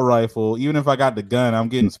assault rifle. Even if I got the gun, I'm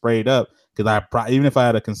getting sprayed up. Because even if I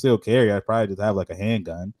had a concealed carry, I'd probably just have like a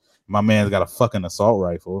handgun. My man's got a fucking assault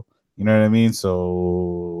rifle. You know what I mean?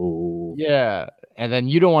 So yeah, and then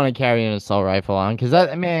you don't want to carry an assault rifle on because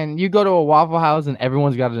that man, you go to a Waffle House and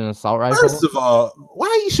everyone's got an assault rifle. First of all, why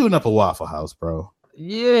are you shooting up a Waffle House, bro?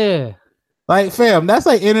 Yeah, like fam, that's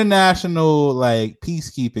like international like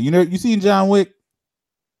peacekeeping. You know, you seen John Wick?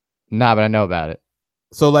 Nah, but I know about it.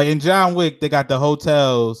 So like in John Wick, they got the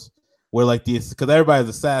hotels. Where like this, because everybody's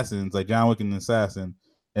assassins, like John Wick and an assassin,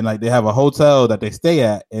 and like they have a hotel that they stay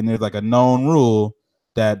at, and there's like a known rule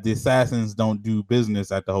that the assassins don't do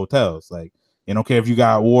business at the hotels. Like, you don't care if you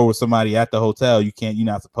got war with somebody at the hotel, you're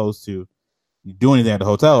not supposed to do anything at the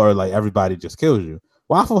hotel, or like everybody just kills you.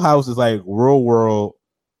 Waffle House is like real world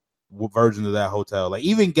version of that hotel. Like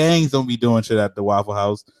even gangs don't be doing shit at the Waffle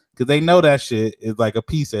House because they know that shit is like a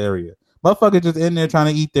peace area. Motherfuckers just in there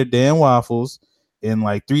trying to eat their damn waffles. and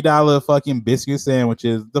like $3 fucking biscuit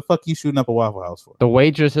sandwiches. The fuck you shooting up a Waffle House for? The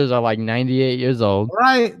waitresses are like 98 years old.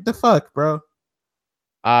 Right? The fuck, bro.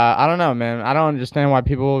 I don't know, man. I don't understand why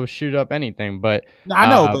people shoot up anything, but I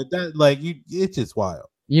know, but that like it's just wild.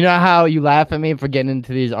 You know how you laugh at me for getting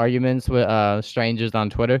into these arguments with strangers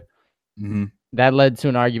on Twitter? Mm-hmm. That led to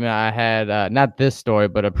an argument I had. Not this story,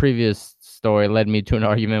 but a previous story led me to an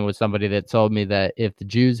argument with somebody that told me that if the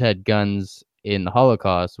Jews had guns in the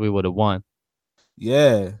Holocaust, we would have won.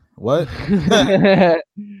 Yeah. What?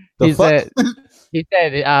 He said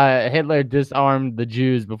Hitler disarmed the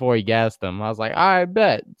Jews before he gassed them. I was like, I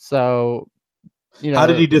bet. So, you know, how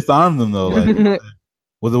did he disarm them though? Like,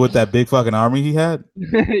 was it with that big fucking army he had?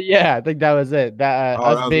 Yeah, I think that was it. That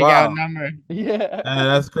us being outnumbered. Yeah,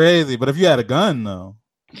 that's crazy. But if you had a gun though,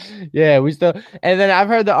 yeah, we still. And then I've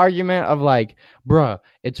heard the argument of like, bruh,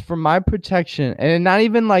 it's for my protection, and not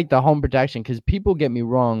even like the home protection, because people get me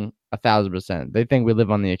wrong 1,000%. They think we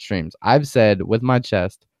live on the extremes. I've said with my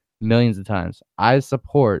chest millions of times, I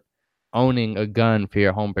support owning a gun for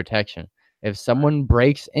your home protection. If someone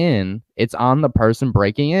breaks in, it's on the person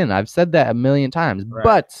breaking in. I've said that a million times, right.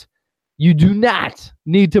 But you do not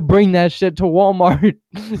need to bring that shit to Walmart.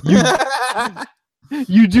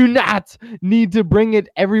 You do not need to bring it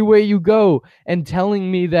everywhere you go and telling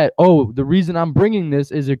me that, oh, the reason I'm bringing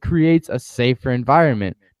this is it creates a safer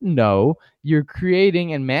environment. No, you're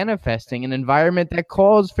creating and manifesting an environment that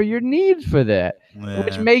calls for your needs for that,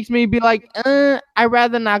 which makes me be like, I'd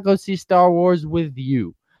rather not go see Star Wars with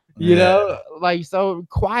you. You know, like, so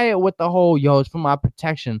quiet with the whole, yo, it's for my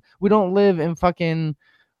protection. We don't live in fucking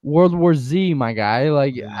World War Z, my guy.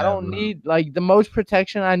 Like, I don't need, like, the most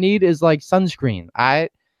protection I need is like sunscreen. All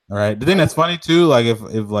right. The thing that's funny too, like if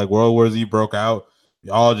like World War Z broke out,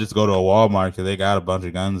 y'all just go to a Walmart because they got a bunch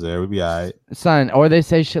of guns there. We'd be all right. Son, or they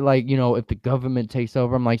say shit like, you know, if the government takes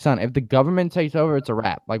over, I'm like, son, if the government takes over, it's a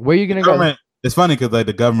wrap. Like, where are you gonna go? It's funny because like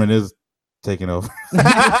the government is taking over.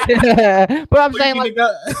 But I'm saying, like,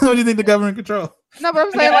 what do you think the government control? No, but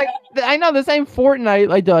I'm saying, like, I know this ain't Fortnite.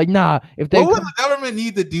 Like, they're like, nah. If they, what would the government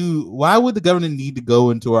need to do? Why would the government need to go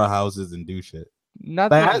into our houses and do shit?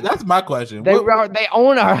 Nothing. Like, that's my question. They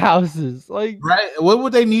own our houses, like, right? What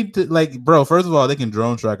would they need to, like, bro? First of all, they can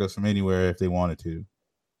drone strike us from anywhere if they wanted to.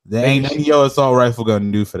 There ain't any assault rifle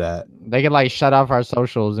gun do for that. They can like shut off our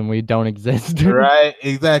socials and we don't exist. Right?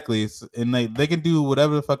 Exactly. And they can do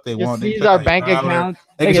whatever the fuck they want. They seize our bank accounts.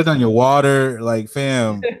 They can shut down your water, like,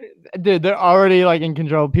 fam. Dude, they're already like in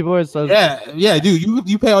control. People are so yeah, dude.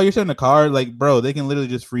 You pay all your shit in the card, like, bro. They can literally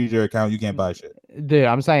just freeze your account. You can't buy shit. Dude,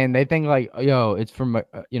 I'm saying they think like, yo, it's from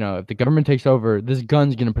you know, if the government takes over, this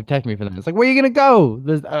gun's gonna protect me from them. It's like, where are you gonna go?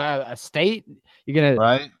 There's a state. You're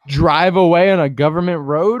gonna drive away on a government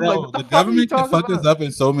road. Bro, like, the government can fuck us up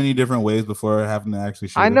in so many different ways before having to actually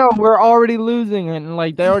shoot. I know we're already losing, and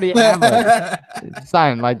like they already have us.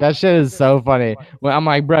 Sign, like, that shit is so funny. When I'm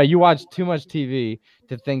like, bro, you watch too much TV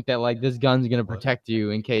to think that like this gun's gonna protect you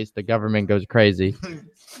in case the government goes crazy.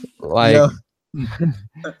 Like,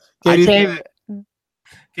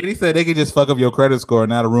 Katie said they could just fuck up your credit score and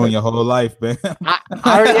now to ruin your whole life, man.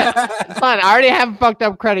 I already have fucked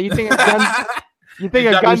up credit. You think a gun? You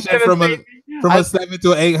think a gun from a 7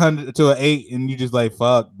 to 800 to an 8, and you just like,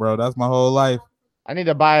 fuck, bro, that's my whole life. I need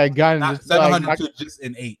to buy a gun. Not 700 to just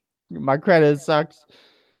an 8. My credit sucks.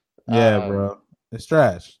 Yeah, bro, it's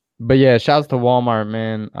trash. But yeah, shouts to Walmart,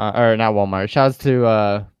 man. Or not Walmart. Shouts to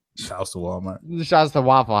Walmart. Shouts to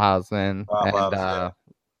Waffle House, man.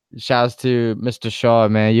 Shouts to Mr. Shaw,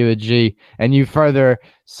 man. You a G, and you further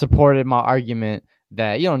supported my argument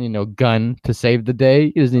that you don't need no gun to save the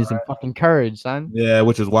day. You just need some fucking courage, son. Yeah,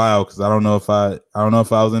 which is wild because I don't know if I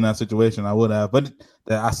was in that situation, I would have. But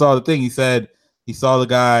I saw the thing. He said he saw the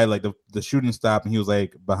guy, like the shooting stop, and he was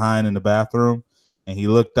like behind in the bathroom, and he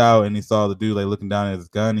looked out and he saw the dude like looking down at his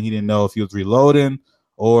gun. And he didn't know if he was reloading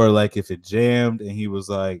or like if it jammed, and he was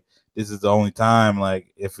like, "This is the only time.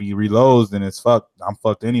 Like if he reloads, then it's fucked. I'm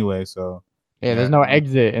fucked anyway." So. Yeah, there's no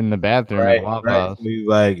exit in the bathroom. Right. He's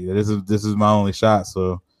like, this is my only shot.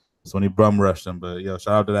 So that's when he bum rushed him. But yo,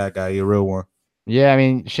 shout out to that guy. He a real one. Yeah, I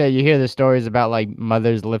mean, shit, you hear the stories about like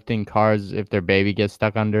mothers lifting cars if their baby gets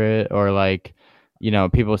stuck under it, or like, you know,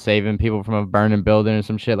 people saving people from a burning building or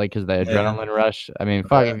some shit, like because the adrenaline rush. I mean,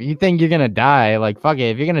 fuck, if you think you're gonna die, like, fuck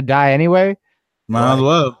it. If you're gonna die anyway, might as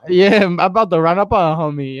well. Yeah, I'm about to run up on a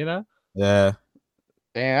homie, you know? Yeah.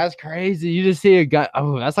 Damn, that's crazy. You just see a gun.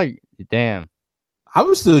 Oh, that's like, damn. I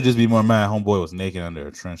would still just be more mad homeboy was naked under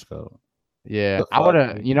a trench coat. Yeah, I would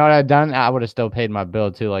have, you know what I'd done? I would have still paid my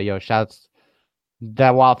bill too. Like, yo, shouts,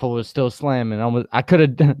 that waffle was still slamming. I could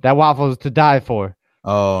have, that waffle was to die for.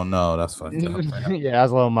 Oh no, that's fucked up. Yeah,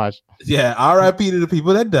 that's a little much. Yeah, R.I.P. to the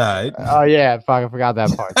people that died. Oh yeah, fuck, I forgot that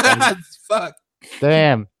part. Fuck.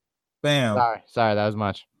 Damn. Bam. Sorry, that was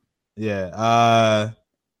much. Yeah.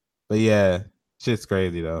 But yeah, shit's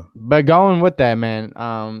crazy though. But going with that, man,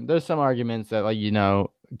 there's some arguments that like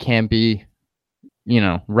can't be,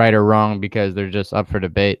 right or wrong because they're just up for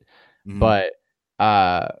debate. Mhm. But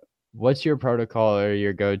what's your protocol or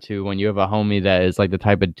your go-to when you have a homie that is like the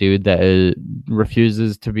type of dude that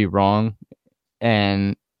refuses to be wrong,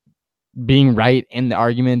 and being right in the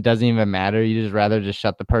argument doesn't even matter? You just rather just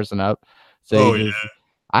shut the person up. So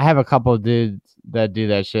I have a couple of dudes that do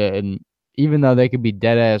that shit, and even though they could be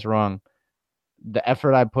dead ass wrong, the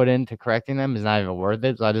effort I put into correcting them is not even worth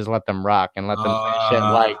it. So I just let them rock and let them say shit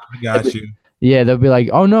like, I got you. Yeah, they'll be like,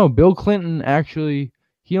 "Oh no, Bill Clinton actually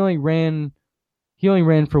he only ran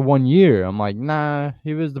for 1 year." I'm like, "Nah,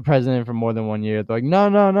 he was the president for more than 1 year." They're like, "No."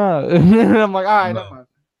 And I'm like, "All right, never mind."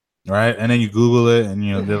 Right, and then you Google it,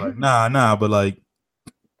 and they're like, "Nah," but like,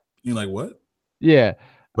 you're like, "What?" Yeah,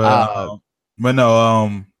 but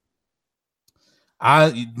no,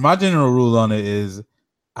 my general rule on it is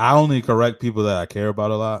I only correct people that I care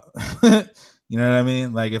about a lot. You know what I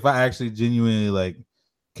mean? Like if I actually genuinely like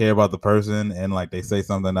care about the person and like they say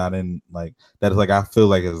something I didn't like that is like I feel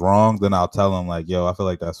like is wrong, then I'll tell them like, yo, I feel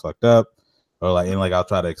like that's fucked up, or like, and like I'll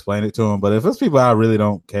try to explain it to them. But if it's people I really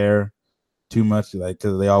don't care too much, like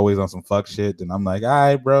because they always on some fuck shit, then I'm like, all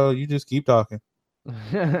right, bro, you just keep talking.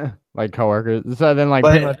 Like coworkers. So then like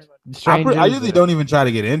pretty much strangers. I usually don't even try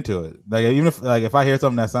to get into it. Like even if I hear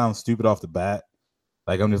something that sounds stupid off the bat,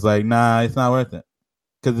 like I'm just like, nah, it's not worth it,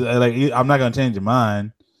 because like I'm not gonna change your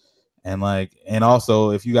mind. And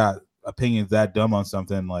also if you got opinions that dumb on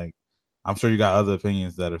something, like I'm sure you got other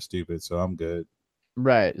opinions that are stupid, so I'm good.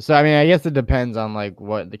 Right. So I mean, I guess it depends on like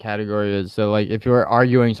what the category is. So like if you're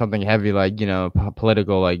arguing something heavy, like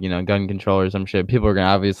political, like gun control or some shit, people are gonna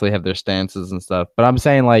obviously have their stances and stuff. But I'm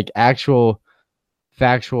saying like actual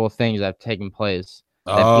factual things that have taken place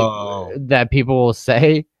that people will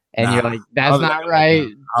say, and you're like, that's not right.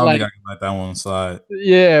 I don't think I can let that one slide.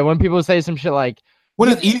 Yeah, when people say some shit like, when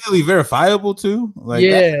it's easily verifiable too, like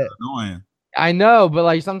that's annoying. I know, but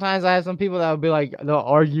like sometimes I have some people that will be like, they'll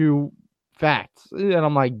argue facts, and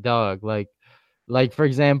I'm like, dog, like for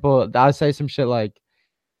example, I'll say some shit like,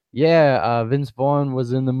 Vince Vaughn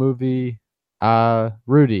was in the movie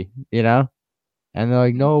Rudy, and they're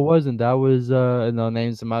like, no, it wasn't, that was and they'll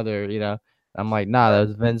name some other, I'm like, nah, that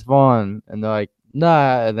was Vince Vaughn, and they're like,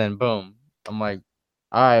 nah, and then boom, I'm like,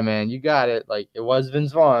 all right, man, you got it, like it was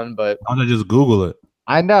Vince Vaughn, but I'm gonna just Google it.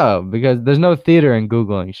 I know, because there's no theater in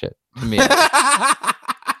Googling shit to me.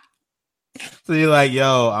 So you're like,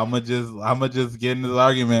 yo, I'm gonna just get in this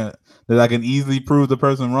argument that I can easily prove the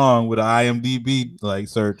person wrong with an IMDb like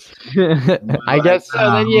search. I guess so.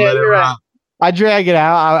 Then you're right. I drag it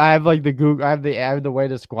out. I have like the Google. I have the way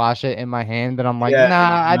to squash it in my hand, and I'm like,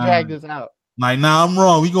 I drag this out. Like, nah, I'm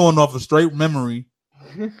wrong. We going off a straight memory.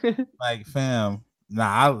 Like, fam,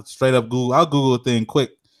 I'll straight up Google. I'll Google a thing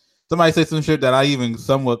quick. Somebody say some shit that I even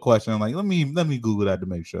somewhat question. I'm like, let me Google that to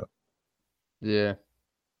make sure. Yeah.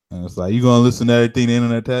 And it's like, you gonna listen to everything the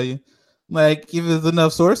internet tell you? Like, if there's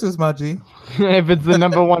enough sources, my G. If it's the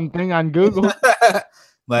number one thing on Google.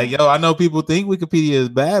 Like, yo, I know people think Wikipedia is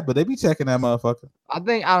bad, but they be checking that motherfucker. I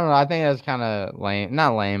don't know. I think that's kind of lame.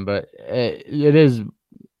 Not lame, but it is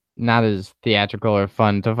not as theatrical or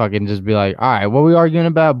fun to fucking just be like, all right, what we arguing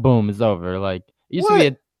about? Boom, it's over. Like, used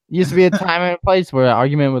to be a time and a place where an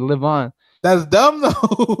argument would live on. That's dumb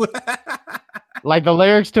though. Like the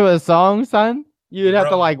lyrics to a song, son. You'd have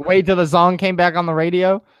to like wait till the song came back on the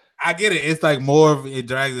radio. I get it. It's like more of it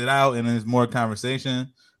drags it out and it's more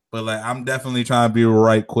conversation. But like I'm definitely trying to be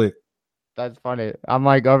right quick. That's funny. I'm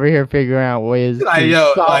like over here figuring out ways like,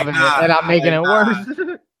 to solve it, and I'm making it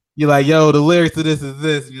worse. You're like, yo, the lyrics to this is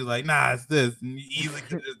this. And you're like, nah, it's this. And you easily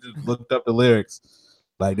just looked up the lyrics.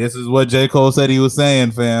 Like, this is what J. Cole said he was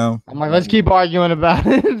saying, fam. I'm like, let's keep arguing about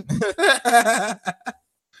it.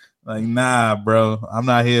 Like, nah, bro. I'm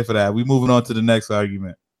not here for that. We moving on to the next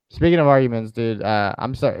argument. Speaking of arguments, dude,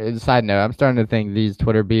 I'm sorry. Side note, I'm starting to think these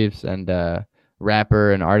Twitter beefs and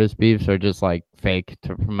rapper and artist beefs are just like fake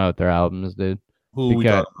to promote their albums, dude. Who we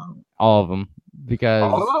talking about? All of them. Because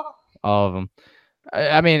all of them.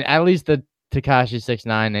 I mean, at least the Tekashi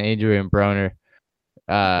 6ix9ine and Adrian Broner.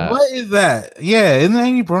 What is that? Yeah, isn't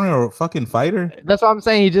Adrian Broner a fucking fighter? That's what I'm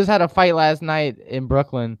saying. He just had a fight last night in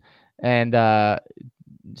Brooklyn, and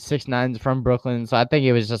 6ix9ine's from Brooklyn, so I think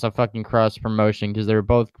it was just a fucking cross promotion because they were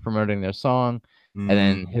both promoting their song, and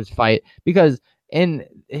then his fight. Because in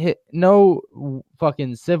no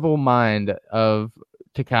fucking civil mind of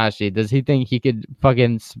Tekashi, does he think he could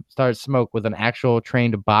fucking start smoke with an actual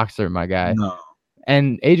trained boxer, my guy? No.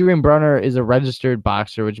 And Adrian Broner is a registered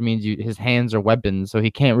boxer, which means his hands are weapons, so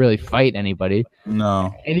he can't really fight anybody.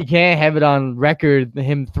 No. And he can't have it on record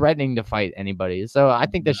him threatening to fight anybody. So I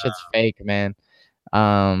think this shit's fake, man.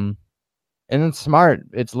 And it's smart.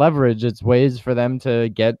 It's leverage. It's ways for them to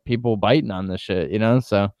get people biting on this shit, you know?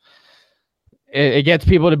 So it gets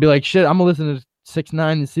people to be like, shit, I'm going to listen to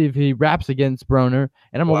 6ix9ine to see if he raps against Broner.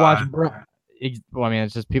 And I'm going to watch well, I mean,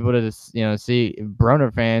 it's just people to just, you know, see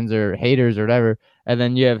Broner fans or haters or whatever. And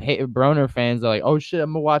then you have Broner fans that are like, oh, shit,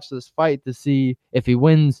 I'm going to watch this fight to see if he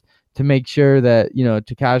wins to make sure that, you know,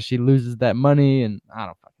 Tekashi loses that money. And I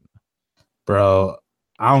don't fucking know. Bro,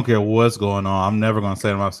 I don't care what's going on. I'm never going to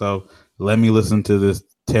say to myself, let me listen to this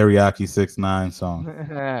Teriyaki 6ix9ine song.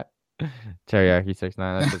 Teriyaki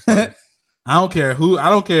 6ix9ine. That's I don't care who. I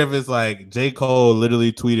don't care if it's like J. Cole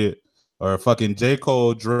literally tweeted or fucking J.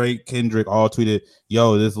 Cole, Drake, Kendrick all tweeted,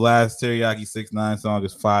 yo, this last Teriyaki 6ix9ine song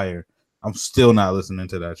is fire. I'm still not listening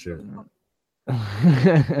to that shit.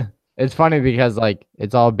 It's funny because like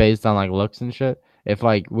it's all based on like looks and shit. If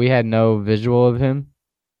like we had no visual of him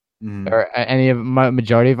or any of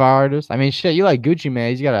majority of our artists, I mean, shit, you like Gucci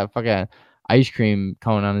Mane? He's got a fucking ice cream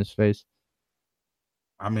cone on his face.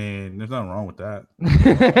 I mean, there's nothing wrong with that.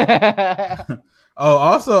 Oh,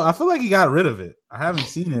 also, I feel like he got rid of it. I haven't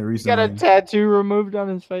seen it recently. He got a tattoo removed on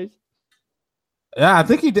his face. Yeah, I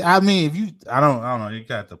think he did. I mean, if you, I don't know. You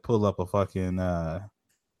got to pull up a fucking,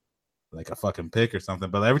 like a fucking pic or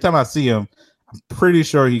something. But every time I see him, I'm pretty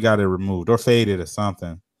sure he got it removed or faded or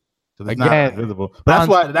something. So it's not visible.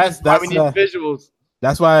 But that's why we need visuals.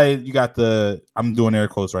 That's why you got the. I'm doing air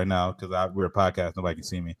quotes right now because we're a podcast. Nobody can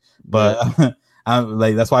see me. But I'm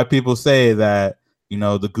like, that's why people say that. You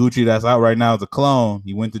know, the Gucci that's out right now is a clone.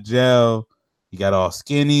 He went to jail. He got all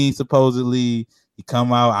skinny, supposedly. He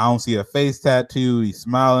come out. I don't see a face tattoo. He's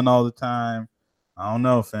smiling all the time. I don't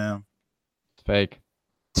know, fam. It's fake.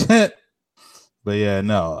 But yeah,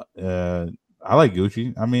 no. I like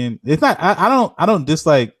Gucci. I mean, it's not. I don't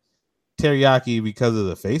dislike Teriyaki because of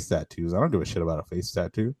the face tattoos. I don't give a shit about a face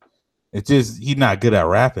tattoo. It's just he's not good at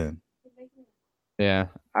rapping. Yeah,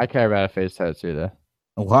 I care about a face tattoo though.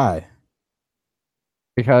 Why?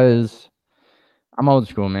 Because I'm old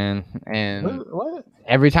school, man. And what?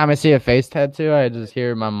 Every time I see a face tattoo, I just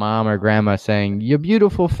hear my mom or grandma saying, your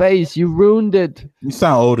beautiful face, you ruined it. You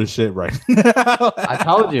sound old as shit right now. I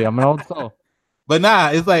told you, I'm an old soul. But nah,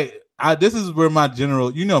 it's like, this is where my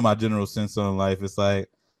general sense on life. It's like,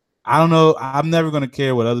 I don't know. I'm never going to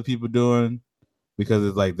care what other people doing because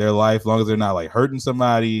it's like their life, as long as they're not like hurting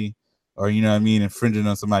somebody or, you know what I mean, infringing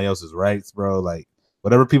on somebody else's rights, bro. Like,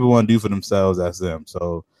 whatever people want to do for themselves, that's them.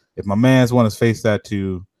 So if my man's want his face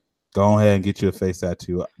tattoo, go ahead and get you a face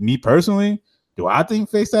tattoo. Me personally, do I think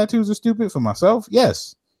face tattoos are stupid for myself?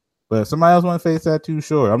 Yes. But if somebody else wants a face tattoo,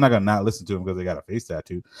 sure. I'm not going to not listen to them because they got a face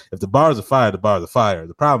tattoo. If the bars are fire, the bars are fire.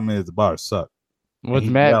 The problem is the bars suck. What's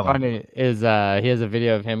mad funny is he has a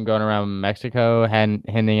video of him going around Mexico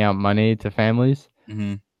handing out money to families.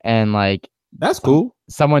 Mm-hmm. And like, that's cool.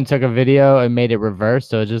 Someone took a video and made it reverse,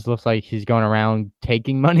 so it just looks like he's going around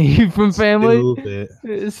taking money from families.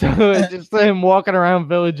 So it's just him walking around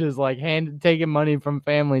villages, like taking money from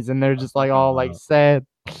families, and they're just like all like sad.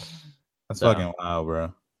 That's fucking wild,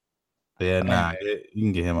 bro. But yeah, nah, you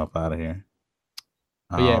can get him up out of here.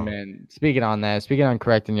 But yeah, man. Speaking on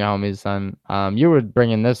correcting your homies, son. You were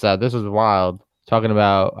bringing this up. This was wild. Talking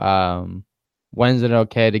about when's it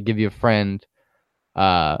okay to give your friend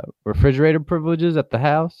refrigerator privileges at the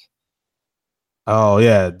house? Oh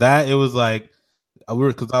yeah, that it was like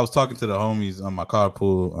because I was talking to the homies on my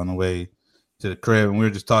carpool on the way to the crib, and we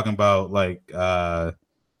were just talking about like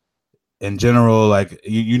in general, like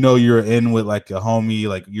you know you're in with like a homie,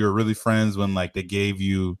 like you're really friends when like they gave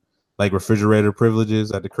you like refrigerator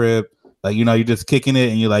privileges at the crib, like you know you're just kicking it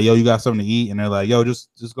and you're like, yo, you got something to eat, and they're like, yo, just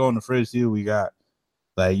go in the fridge, see what we got.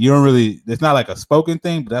 Like you don't really, it's not like a spoken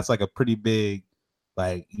thing, but that's like a pretty big,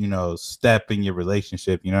 like, you know, step in your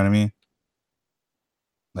relationship, you know what I mean?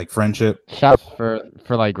 Like friendship. Shop for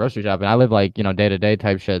like grocery shopping. I live like, you know, day-to-day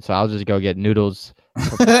type shit, so I'll just go get noodles.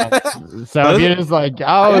 So if you're just like,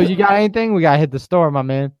 oh, you got anything? We gotta hit the store, my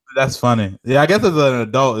man. That's funny. Yeah, I guess as an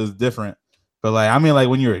adult is different. But like, I mean, like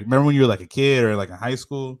remember when you were like a kid or like in high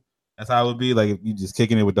school? That's how it would be. Like if you just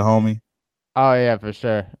kicking it with the homie. Oh yeah, for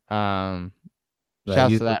sure.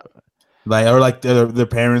 Shouts to that. Like, or like their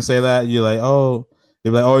parents say that, you're like, oh,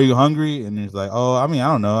 they're like, oh, are you hungry? And it's like, oh, I mean,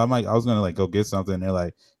 I don't know. I was gonna like go get something. And they're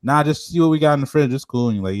like, nah, just see what we got in the fridge. It's cool.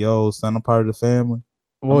 And you're like, yo, son, I'm part of the family.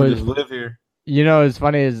 Well, just live here. You know, it's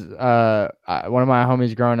funny is one of my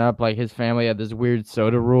homies growing up, like his family had this weird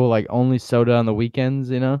soda rule, like only soda on the weekends,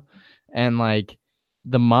 you know, and like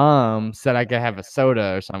the mom said I could have a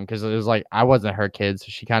soda or something because it was like I wasn't her kid, so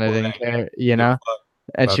she kind of didn't care, you know.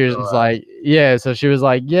 And About she was just like, yeah, so she was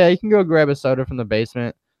like, yeah, you can go grab a soda from the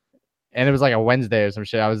basement, and it was like a Wednesday or some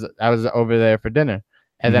shit. I was over there for dinner.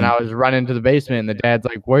 And then I was running to the basement, and the dad's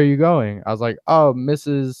like, "Where are you going?" I was like, "Oh,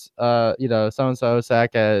 Mrs. You know, so and so, so I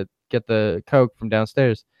could get the Coke from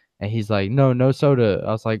downstairs." And he's like, "No, no soda."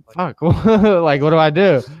 I was like, "Fuck, like, what do I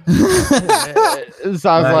do?" So I was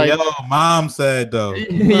Like, like, yo, mom said though.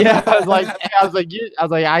 "Yeah." I was like,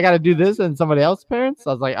 I gotta do this, and somebody else's parents.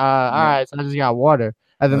 I was like, all right." So I just got water,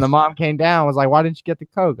 and then the mom came down, was like, "Why didn't you get the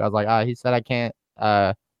Coke?" I was like, he said I can't.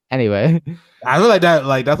 Anyway, I feel like that,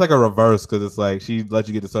 like that's like a reverse because it's like she let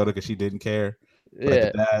you get the soda because she didn't care. Like yeah.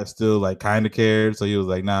 the dad still like kind of cared, so he was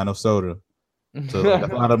like, "Nah, no soda." So like,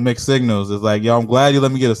 that's a lot of mixed signals. It's like, yo, I'm glad you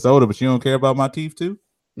let me get a soda, but you don't care about my teeth too.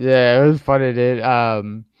 Yeah, it was funny, dude. Yeah,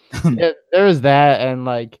 there was that, and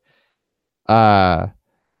like, uh,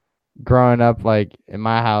 growing up, like in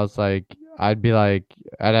my house, like I'd be like,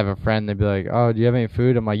 I'd have a friend. They'd be like, "Oh, do you have any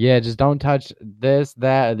food?" I'm like, "Yeah, just don't touch this,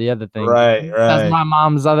 that, or the other thing." Right, That's right, my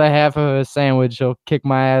mom's other half of a sandwich. She'll kick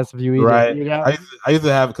my ass if you eat it. right. You know? I used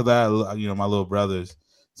to have because I had, my little brothers.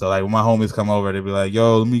 So like when my homies come over, they'd be like,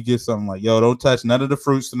 "Yo, let me get something." Like, "Yo, don't touch none of the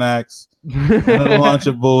fruit snacks, none of the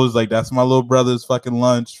Lunchables." Like that's my little brother's fucking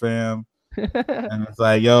lunch, fam. And it's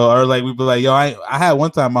like, yo, or like we'd be like, yo, I had one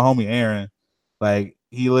time my homie Aaron, like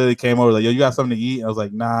he literally came over like, yo, you got something to eat? And I was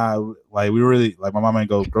like, nah, like we really like my mom ain't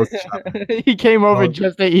go grocery shopping. He came over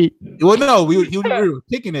just to eat. Well, no, we were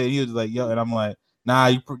picking it. He was like, yo, and I'm like, nah,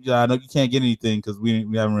 I know you can't get anything because we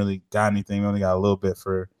haven't really got anything. We only got a little bit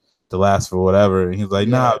to last for whatever. And he's like,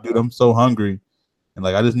 nah, dude, I'm so hungry, and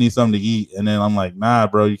like I just need something to eat. And then I'm like, nah,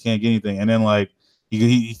 bro, you can't get anything. And then like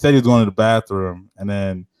he said he was going to the bathroom, and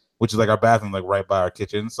then which is like our bathroom, like right by our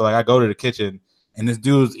kitchen. So like I go to the kitchen, and this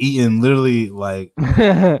dude's eating literally like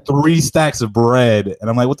 3 stacks of bread, and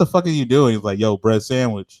I'm like, what the fuck are you doing? He's like, yo, bread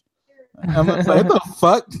sandwich. I'm like, what the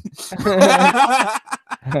fuck?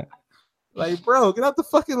 Like, bro, get out the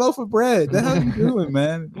fucking loaf of bread. The hell you doing,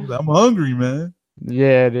 man? He's like, I'm hungry, man.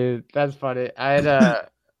 Yeah, dude, that's funny. I had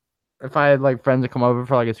if I had like friends that come over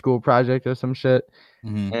for like a school project or some shit,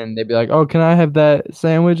 and they'd be like, "Oh, can I have that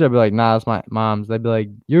sandwich?" I'd be like, "Nah, it's my mom's." They'd be like,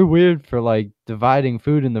 "You're weird for like dividing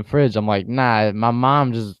food in the fridge." I'm like, "Nah, my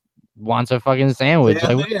mom just wants a fucking sandwich."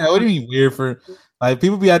 Yeah, Like, yeah, what do you mean weird for? Like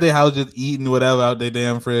people be out their house just eating whatever out their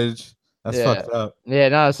damn fridge. That's fucked up. Yeah,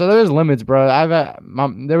 no. So there's limits, bro.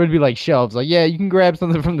 There would be like shelves. Like, yeah, you can grab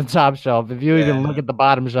something from the top shelf. If you even look at the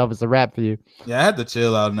bottom shelf, it's a wrap for you. Yeah, I had to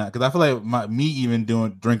chill out on that because I feel like me even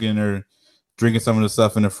drinking some of the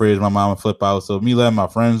stuff in the fridge, my mom would flip out. So me letting my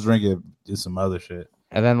friends drink it is some other shit.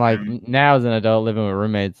 And then like now as an adult living with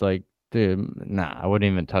roommates, like, dude, nah, I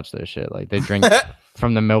wouldn't even touch their shit. Like they drink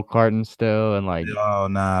from the milk carton still, and like, oh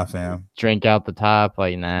nah, fam, drink out the top.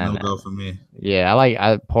 Like, nah, no go for me. Yeah,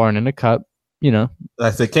 I pouring in a cup. You know,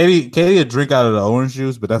 I said Katie would drink out of the orange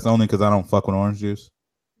juice, but that's only because I don't fuck with orange juice.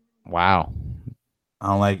 Wow. I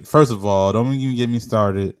don't like. First of all, don't even get me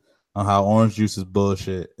started on how orange juice is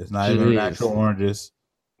bullshit. It's not even natural oranges.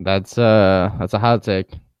 That's a hot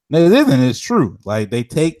take. No, it isn't. It's true. Like they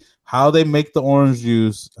take how they make the orange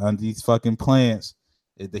juice on these fucking plants.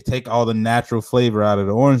 They take all the natural flavor out of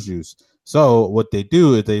the orange juice. So what they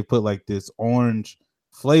do is they put like this orange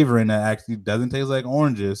flavor in that actually doesn't taste like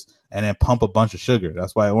oranges, and then pump a bunch of sugar.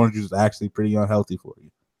 That's why orange juice is actually pretty unhealthy for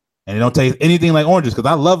you. And it don't taste anything like oranges because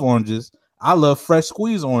I love oranges. I love fresh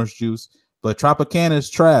squeezed orange juice, but Tropicana is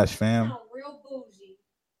trash, fam.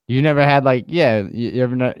 You never had like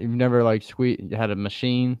you've never like had a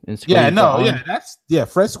machine and squeeze.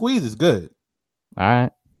 Fresh squeeze is good. All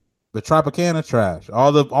right. But Tropicana trash.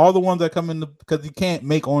 All the ones that come in because you can't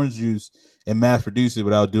make orange juice and mass produce it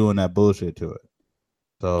without doing that bullshit to it.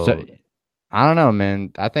 So I don't know,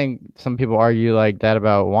 man. I think some people argue like that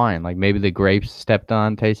about wine. Like maybe the grapes stepped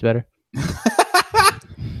on taste better.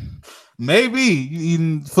 Maybe you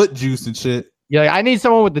eating foot juice and shit. You're like, I need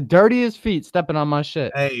someone with the dirtiest feet stepping on my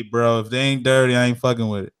shit. Hey, bro, if they ain't dirty, I ain't fucking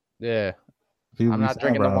with it. Yeah. People I'm not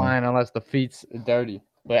drinking the wine unless the feet's dirty.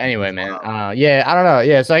 But anyway, man. Yeah, I don't know.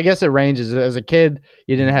 Yeah, so I guess it ranges. As a kid,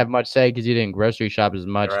 you didn't have much say because you didn't grocery shop as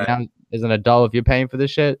much. Right. Now, as an adult, if you're paying for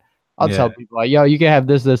this shit, I'll tell people like, yo, you can have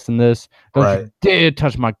this, this, and this. Don't you dare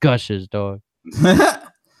touch my gushes, dog.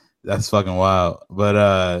 That's fucking wild.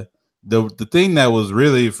 But the thing that was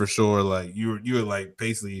really for sure, like you were like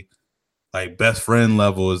basically like best friend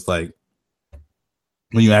level is like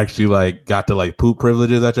when you actually like got to like poop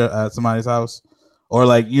privileges at somebody's house, or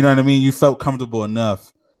like you know what I mean. You felt comfortable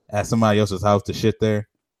enough at somebody else's house to shit there.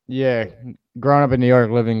 Yeah, growing up in New York,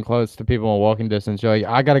 living close to people in walking distance, you're like,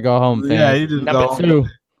 I gotta go home. Fam. Yeah, you just Number go two.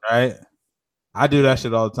 right? I do that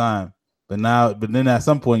shit all the time. But then at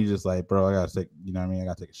some point you're just like, bro, I gotta take, you know what I mean? I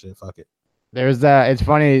gotta take a shit. Fuck it. There's that. It's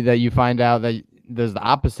funny that you find out that there's the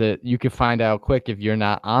opposite. You can find out quick if you're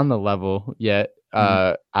not on the level yet.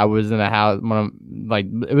 I was in a house, like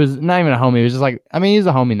it was not even a homie. It was just like, I mean, he's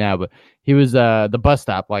a homie now, but he was the bus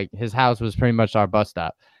stop. Like his house was pretty much our bus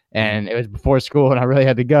stop, and it was before school, and I really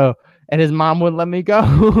had to go. And his mom wouldn't let me go.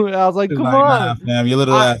 I was like, come on, nah, fam, your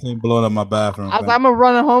little ass ain't blowing up my bathroom. I was like, I'm gonna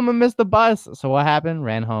run home and miss the bus. So what happened?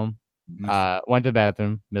 Ran home, went to the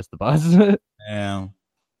bathroom, missed the bus. Damn.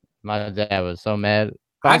 My dad was so mad.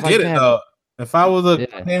 I get it though. If I was a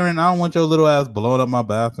parent, I don't want your little ass blowing up my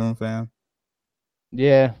bathroom, fam.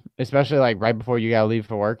 Yeah, especially like right before you gotta leave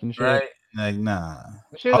for work and shit. Right? Like, nah.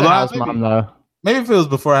 She was a house mom though. Maybe if it was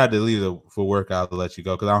before I had to leave for work, I'll let you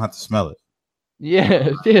go because I don't have to smell it.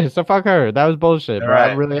 Yeah. So fuck her. That was bullshit, bro.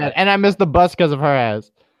 Right. I really had, and I missed the bus because of her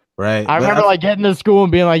ass. Right. I remember like getting to school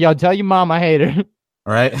and being like, "Yo, tell your mom I hate her."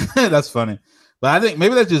 Right. That's funny. But I think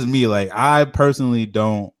maybe that's just me. Like, I personally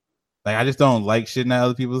don't. Like, I just don't like shitting at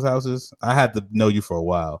other people's houses. I had to know you for a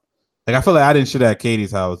while. Like, I feel like I didn't shit at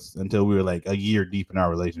Katie's house until we were like a year deep in our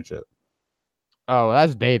relationship. Oh, well,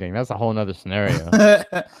 that's dating. That's a whole nother scenario.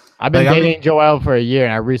 I've been dating Joelle for a year,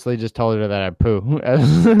 and I recently just told her that I poo.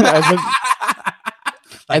 As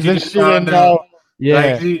if she didn't know.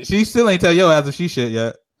 Yeah. Like, she still ain't tell yo as if she shit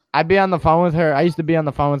yet. I'd be on the phone with her. I used to be on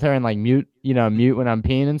the phone with her and like mute when I'm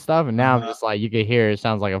peeing and stuff. And now I'm just like, you can hear it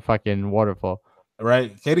sounds like a fucking waterfall.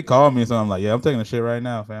 Right. Katie called me, so I'm like, yeah, I'm taking a shit right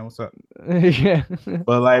now, fam. What's up? Yeah.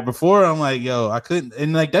 But like before, I'm like, yo, I couldn't,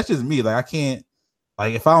 and like that's just me. Like I can't,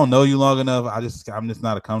 like if I don't know you long enough, I'm just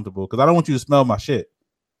not comfortable because I don't want you to smell my shit.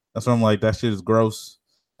 That's why I'm like, that shit is gross.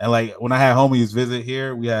 And like when I had homies visit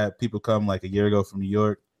here, we had people come like a year ago from New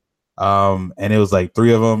York, and it was like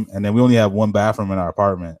 3 of them, and then we only had 1 bathroom in our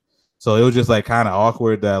apartment, so it was just like kind of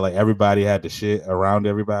awkward that like everybody had to shit around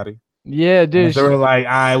everybody. Yeah, dude. So they were like,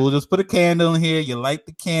 all right, we'll just put a candle in here. You light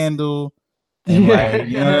the candle. And like,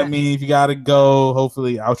 you know what I mean? If you got to go,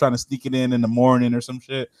 hopefully, I was trying to sneak it in the morning or some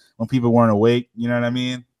shit when people weren't awake. You know what I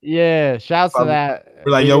mean? Yeah, shouts to that.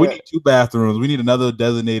 We're like, yo, we need 2 bathrooms. We need another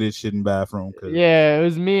designated shitting bathroom. Yeah, it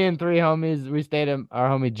was me and 3 homies. We stayed at our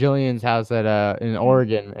homie Jillian's house at in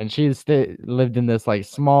Oregon, and she lived in this like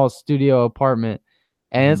small studio apartment.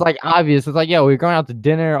 And it's like obvious. It's like, yo, we're going out to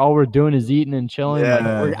dinner. All we're doing is eating and chilling. Yeah, like,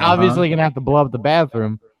 we're obviously gonna have to blow up the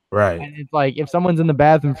bathroom. Right. And it's like if someone's in the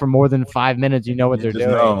bathroom for more than 5 minutes, you know what they're doing.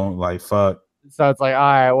 Know, like fuck. So it's like, all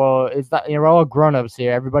right, well, it's not. We're all grown-ups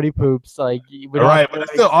here. Everybody poops. Like, right, but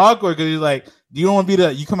it's still awkward because you're like, you don't want to be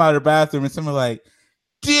you come out of the bathroom and someone like,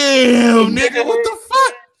 damn, nigga, what the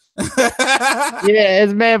fuck? Yeah,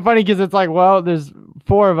 it's man funny because it's like, well, there's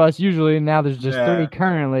 4 of us usually, and now there's just 3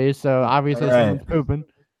 currently. So obviously someone's pooping.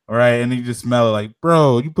 Right, and you just smell it like,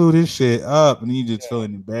 bro, you blew this shit up, and you just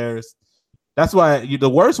feeling embarrassed. That's why the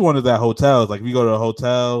worst one is at hotels. Like if you go to a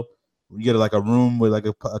hotel, you get like a room with like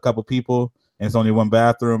a couple people, and it's only 1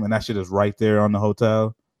 bathroom, and that shit is right there on the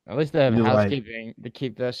hotel. At least they have housekeeping to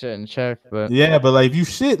keep that shit in check. But yeah, but like if you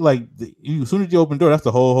shit, like as soon as you open the door, that's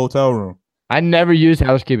the whole hotel room. I never use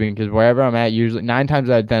housekeeping because wherever I'm at, usually 9 times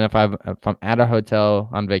out of 10, if I'm at a hotel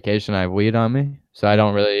on vacation, I have weed on me, so I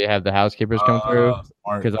don't really have the housekeepers come through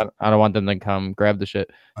because I don't want them to come grab the shit.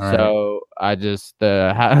 So I just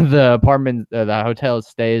the apartment, the hotel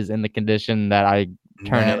stays in the condition that I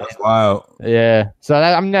turn it. That's wild. Yeah, so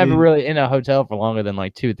I'm never really in a hotel for longer than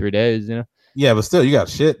like 2-3 days, you know. Yeah, but still, you got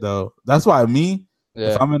shit though. That's why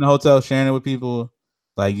if I'm in a hotel sharing it with people.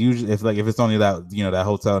 Like usually, if it's only that that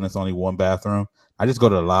hotel and it's only 1 bathroom, I just go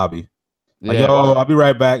to the lobby. Like, yo, I'll be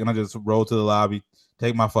right back, and I just roll to the lobby,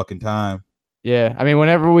 take my fucking time. Yeah, I mean,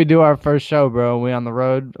 whenever we do our first show, bro, we on the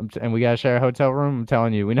road and we gotta share a hotel room. I'm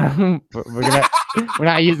telling you, we're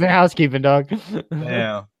not using housekeeping, dog.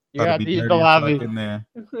 Yeah, you have to use the lobby in there.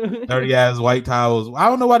 Dirty ass white towels. I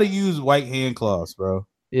don't know why they use white hand cloths, bro.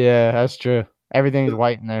 Yeah, that's true. Everything's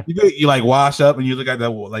white in there. You like wash up and you look at that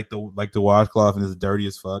like the washcloth and it's dirty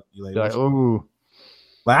as fuck. You're like, ooh.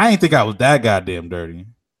 Like I didn't think I was that goddamn dirty.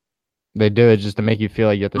 They do it just to make you feel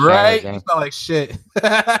like you have to shower. Right? You smell like shit.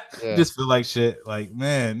 You just feel like shit. Like,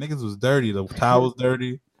 man, niggas was dirty. The towel's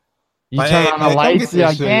dirty. You like, turn on the lights, you're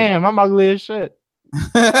like, damn, I'm ugly as shit.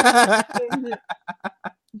 It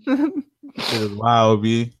was wild,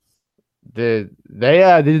 B. Dude,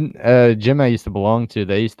 they gym I used to belong to,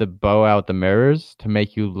 they used to bow out the mirrors to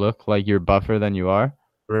make you look like you're buffer than you are.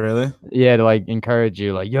 Really? Yeah, to like encourage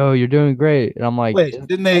you, like, yo, you're doing great. And I'm like, Wait,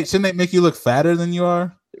 shouldn't they make you look fatter than you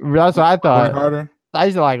are? that's what I Work thought. harder. I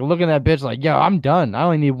used to like looking at that bitch like, yo, I'm done. I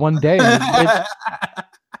only need 1 day in this bitch.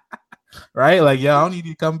 Right? Like, yeah, I don't need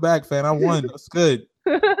you to come back, fam. I won. That's good.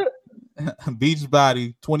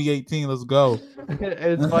 Beachbody 2018. Let's go.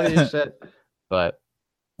 It's funny as shit. But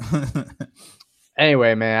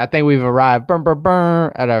anyway, man, I think we've arrived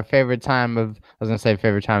at our favorite time of, I was gonna say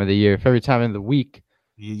favorite time of the year, favorite time of the week.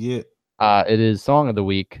 Yeah. It is Song of the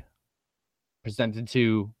Week. Presented to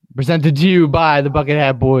you by the Bucket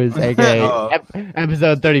Hat Boys, aka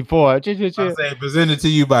episode 34. I say presented to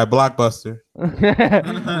you by Blockbuster.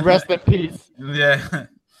 Rest in peace. Yeah.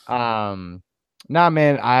 Nah,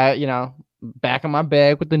 man, back in my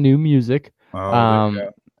bag with the new music.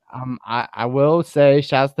 I will say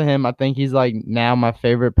shouts to him. I think he's like now my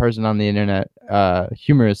favorite person on the internet,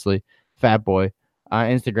 humorously. Fat Boy on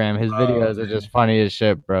Instagram. His videos are just funny as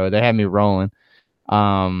shit, bro. They had me rolling.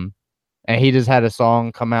 And he just had a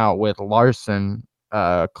song come out with Larson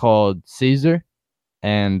called Caesar.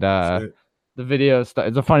 And the video it's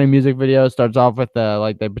a funny music video. It starts off with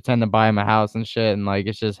like they pretend to buy him a house and shit, and like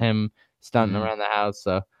it's just him stunting around the house.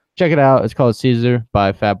 So check it out. It's called Caesar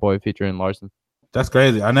by Fat Boy featuring Larson. That's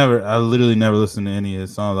crazy. I literally never listened to any of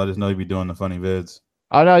his songs. I just know he'd be doing the funny vids.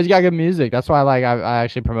 Oh no, he's got good music. That's why like I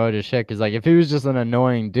actually promoted his shit, because like if he was just an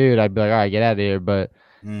annoying dude, I'd be like, all right, get out of here. But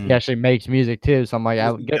he actually makes music too, so I'm like,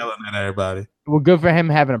 yelling at everybody. Well, good for him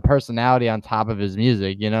having a personality on top of his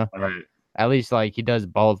music, you know. Right. At least like he does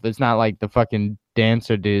both. It's not like the fucking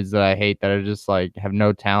dancer dudes that I hate that are just like have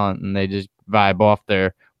no talent and they just vibe off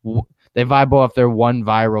their one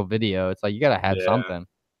viral video. It's like you gotta have something.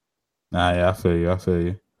 Nah, yeah, I feel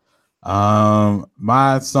you.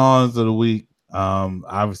 My songs of the week.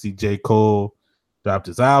 Obviously J. Cole dropped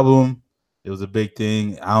his album. It was a big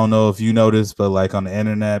thing. I don't know if you noticed, but like on the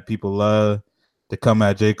internet, people love to come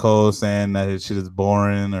at J. Cole saying that his shit is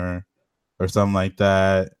boring or something like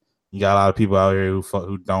that. You got a lot of people out here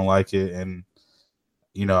who don't like it, and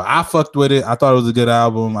you know, I fucked with it. I thought it was a good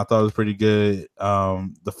album. I thought it was pretty good.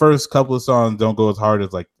 The first couple of songs don't go as hard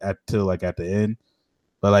as like at the end,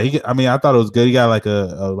 but like I thought it was good. He got like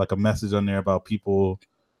a message on there about people,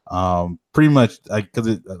 pretty much like because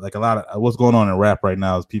it like a lot of what's going on in rap right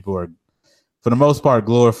now is people are, for the most part,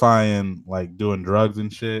 glorifying like doing drugs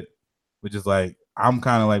and shit, which is like I'm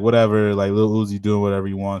kind of like whatever. Like Lil Uzi doing whatever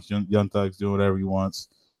he wants, Young Thug's doing whatever he wants.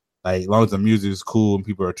 Like as long as the music is cool and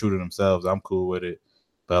people are true to themselves, I'm cool with it.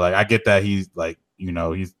 But like I get that he's like, you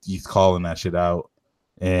know, he's calling that shit out,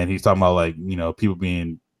 and he's talking about like, you know, people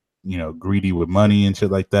being, you know, greedy with money and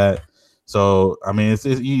shit like that. So I mean, it's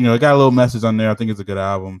you know, it got a little message on there. I think it's a good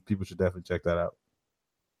album. People should definitely check that out.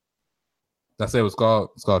 Did I say it's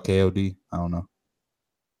called KOD? I don't know.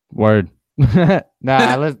 Word. Nah,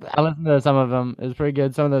 I listened to some of them. It was pretty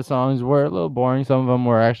good. Some of the songs were a little boring. Some of them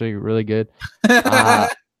were actually really good.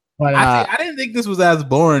 But I didn't think this was as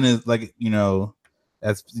boring as like, you know,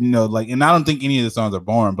 as you know, like, and I don't think any of the songs are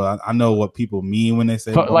boring, but I know what people mean when they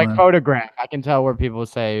say boring. Like Photograph. I can tell where people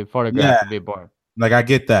say Photograph would be boring. Like I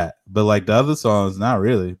get that, but like the other songs, not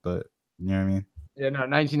really. But you know what I mean? Yeah, no.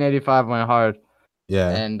 1985 went hard. Yeah,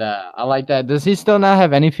 and I like that. Does he still not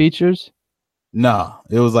have any features? No,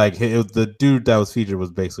 it was like the dude that was featured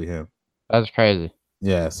was basically him. That's crazy.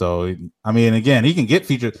 Yeah, so I mean, again, he can get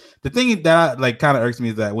featured. The thing that like kind of irks me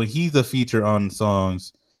is that when he's a feature on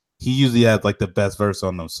songs, he usually has like the best verse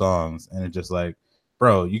on those songs, and it's just like,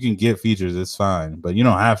 bro, you can get features, it's fine, but you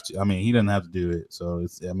don't have to. I mean, he doesn't have to do it, so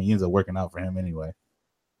it's. I mean, he ends up working out for him anyway.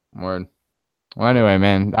 Word. Well, anyway,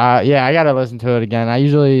 man. Yeah, I gotta listen to it again. I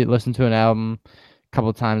usually listen to an album a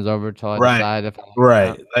couple times over till I decide if.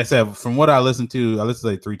 Like I said, from what I listened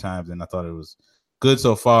like 3 times, and I thought it was good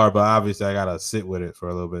so far, but obviously I gotta sit with it for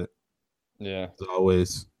a little bit. Yeah, as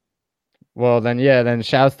always. Well, then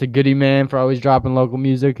shouts to Goody Man for always dropping local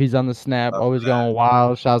music. He's on the snap, always going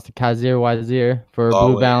wild. Shouts to Kazir Wazir for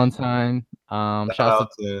Blue Valentine.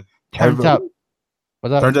 Shouts to Turned Up.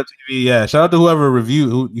 What's up? Turned Up TV. Yeah, shout out to whoever reviewed.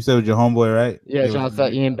 Who you said was your homeboy, right? Yeah, shouts to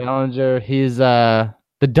Ian Ballinger. He's the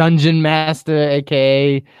Dungeon Master,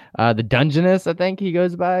 aka the Dungeonist, I think he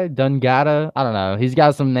goes by. Dungata. I don't know. He's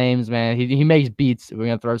got some names, man. He makes beats. We're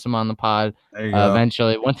gonna throw some on the pod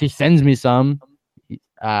eventually. Once he sends me some,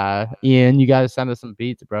 Ian, you gotta send us some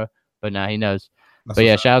beats, bro. But now he knows. But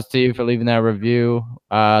yeah, shouts to you for leaving that review.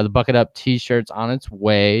 The Bucket Up t-shirt's on its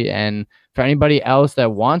way, and for anybody else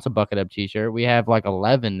that wants a Bucket Up t-shirt, we have like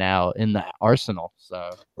 11 now in the arsenal.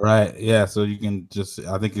 So right, yeah. So you can just,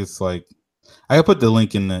 I think it's like, I can put the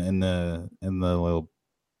link in the little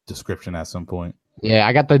description at some point. Yeah,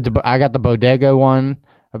 I got the Bodega one.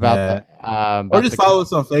 about Yeah. the Or just follow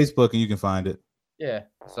us on Facebook and you can find it. Yeah.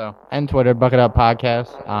 So and Twitter, Bucket Up Podcast.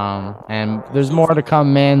 And there's more to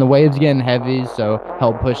come, man. The wave's getting heavy, so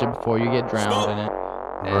help push it before you get drowned in it.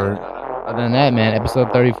 Word. Other than that, man,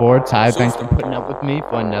 episode 34. Ty, thanks for putting up with me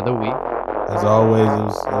for another week. As always,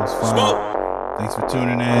 it was fun. Thanks for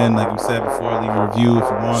tuning in. Like we said before, leave a review if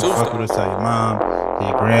you want. Fuck with us. Tell your mom, tell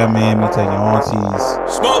your grandmammy, tell your aunties,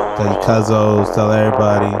 tell your cousins, tell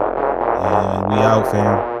everybody. And we out,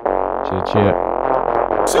 fam. Cheer.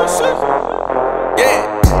 Yeah,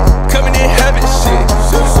 coming in having shit.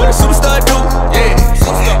 What a superstar do?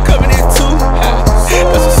 Yeah, coming in too.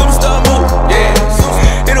 That's a superstar move. Yeah,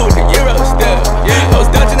 hit it with the Euro step. Yeah, I was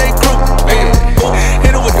dodging a group. Man,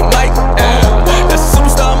 hit it with the mic. That's a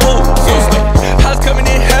superstar move. I was coming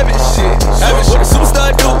in having shit. What a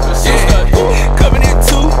superstar do? Yeah, coming in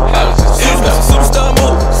too. That's a superstar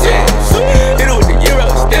move. Yeah, hit it with the Euro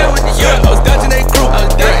step. I was dodging a group.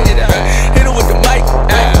 Hit it with the mic.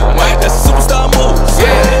 That's a superstar move.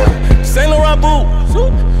 Yeah, Saint Laurent boot.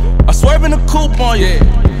 I swerve in the coupe on you.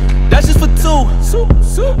 That's just for two.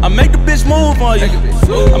 I make the bitch move on you.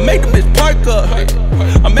 I make the bitch park up.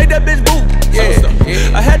 I make that bitch boot.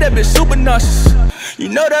 Yeah, I had that bitch super nauseous. You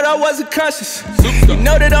know that I wasn't conscious. You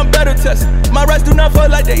know that I'm better tested. My rights do not fall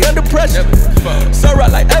like they under pressure. So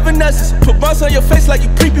right like Evanescence. Put bumps on your face like you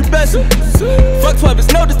prepubescent. Fuck 12,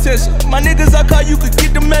 it's no detention. My niggas I call you could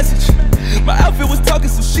get the message. My outfit was talking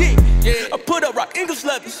some shit. I put up rock English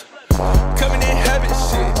leathers. Coming in having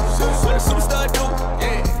shit. What a superstar do?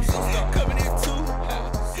 Yeah.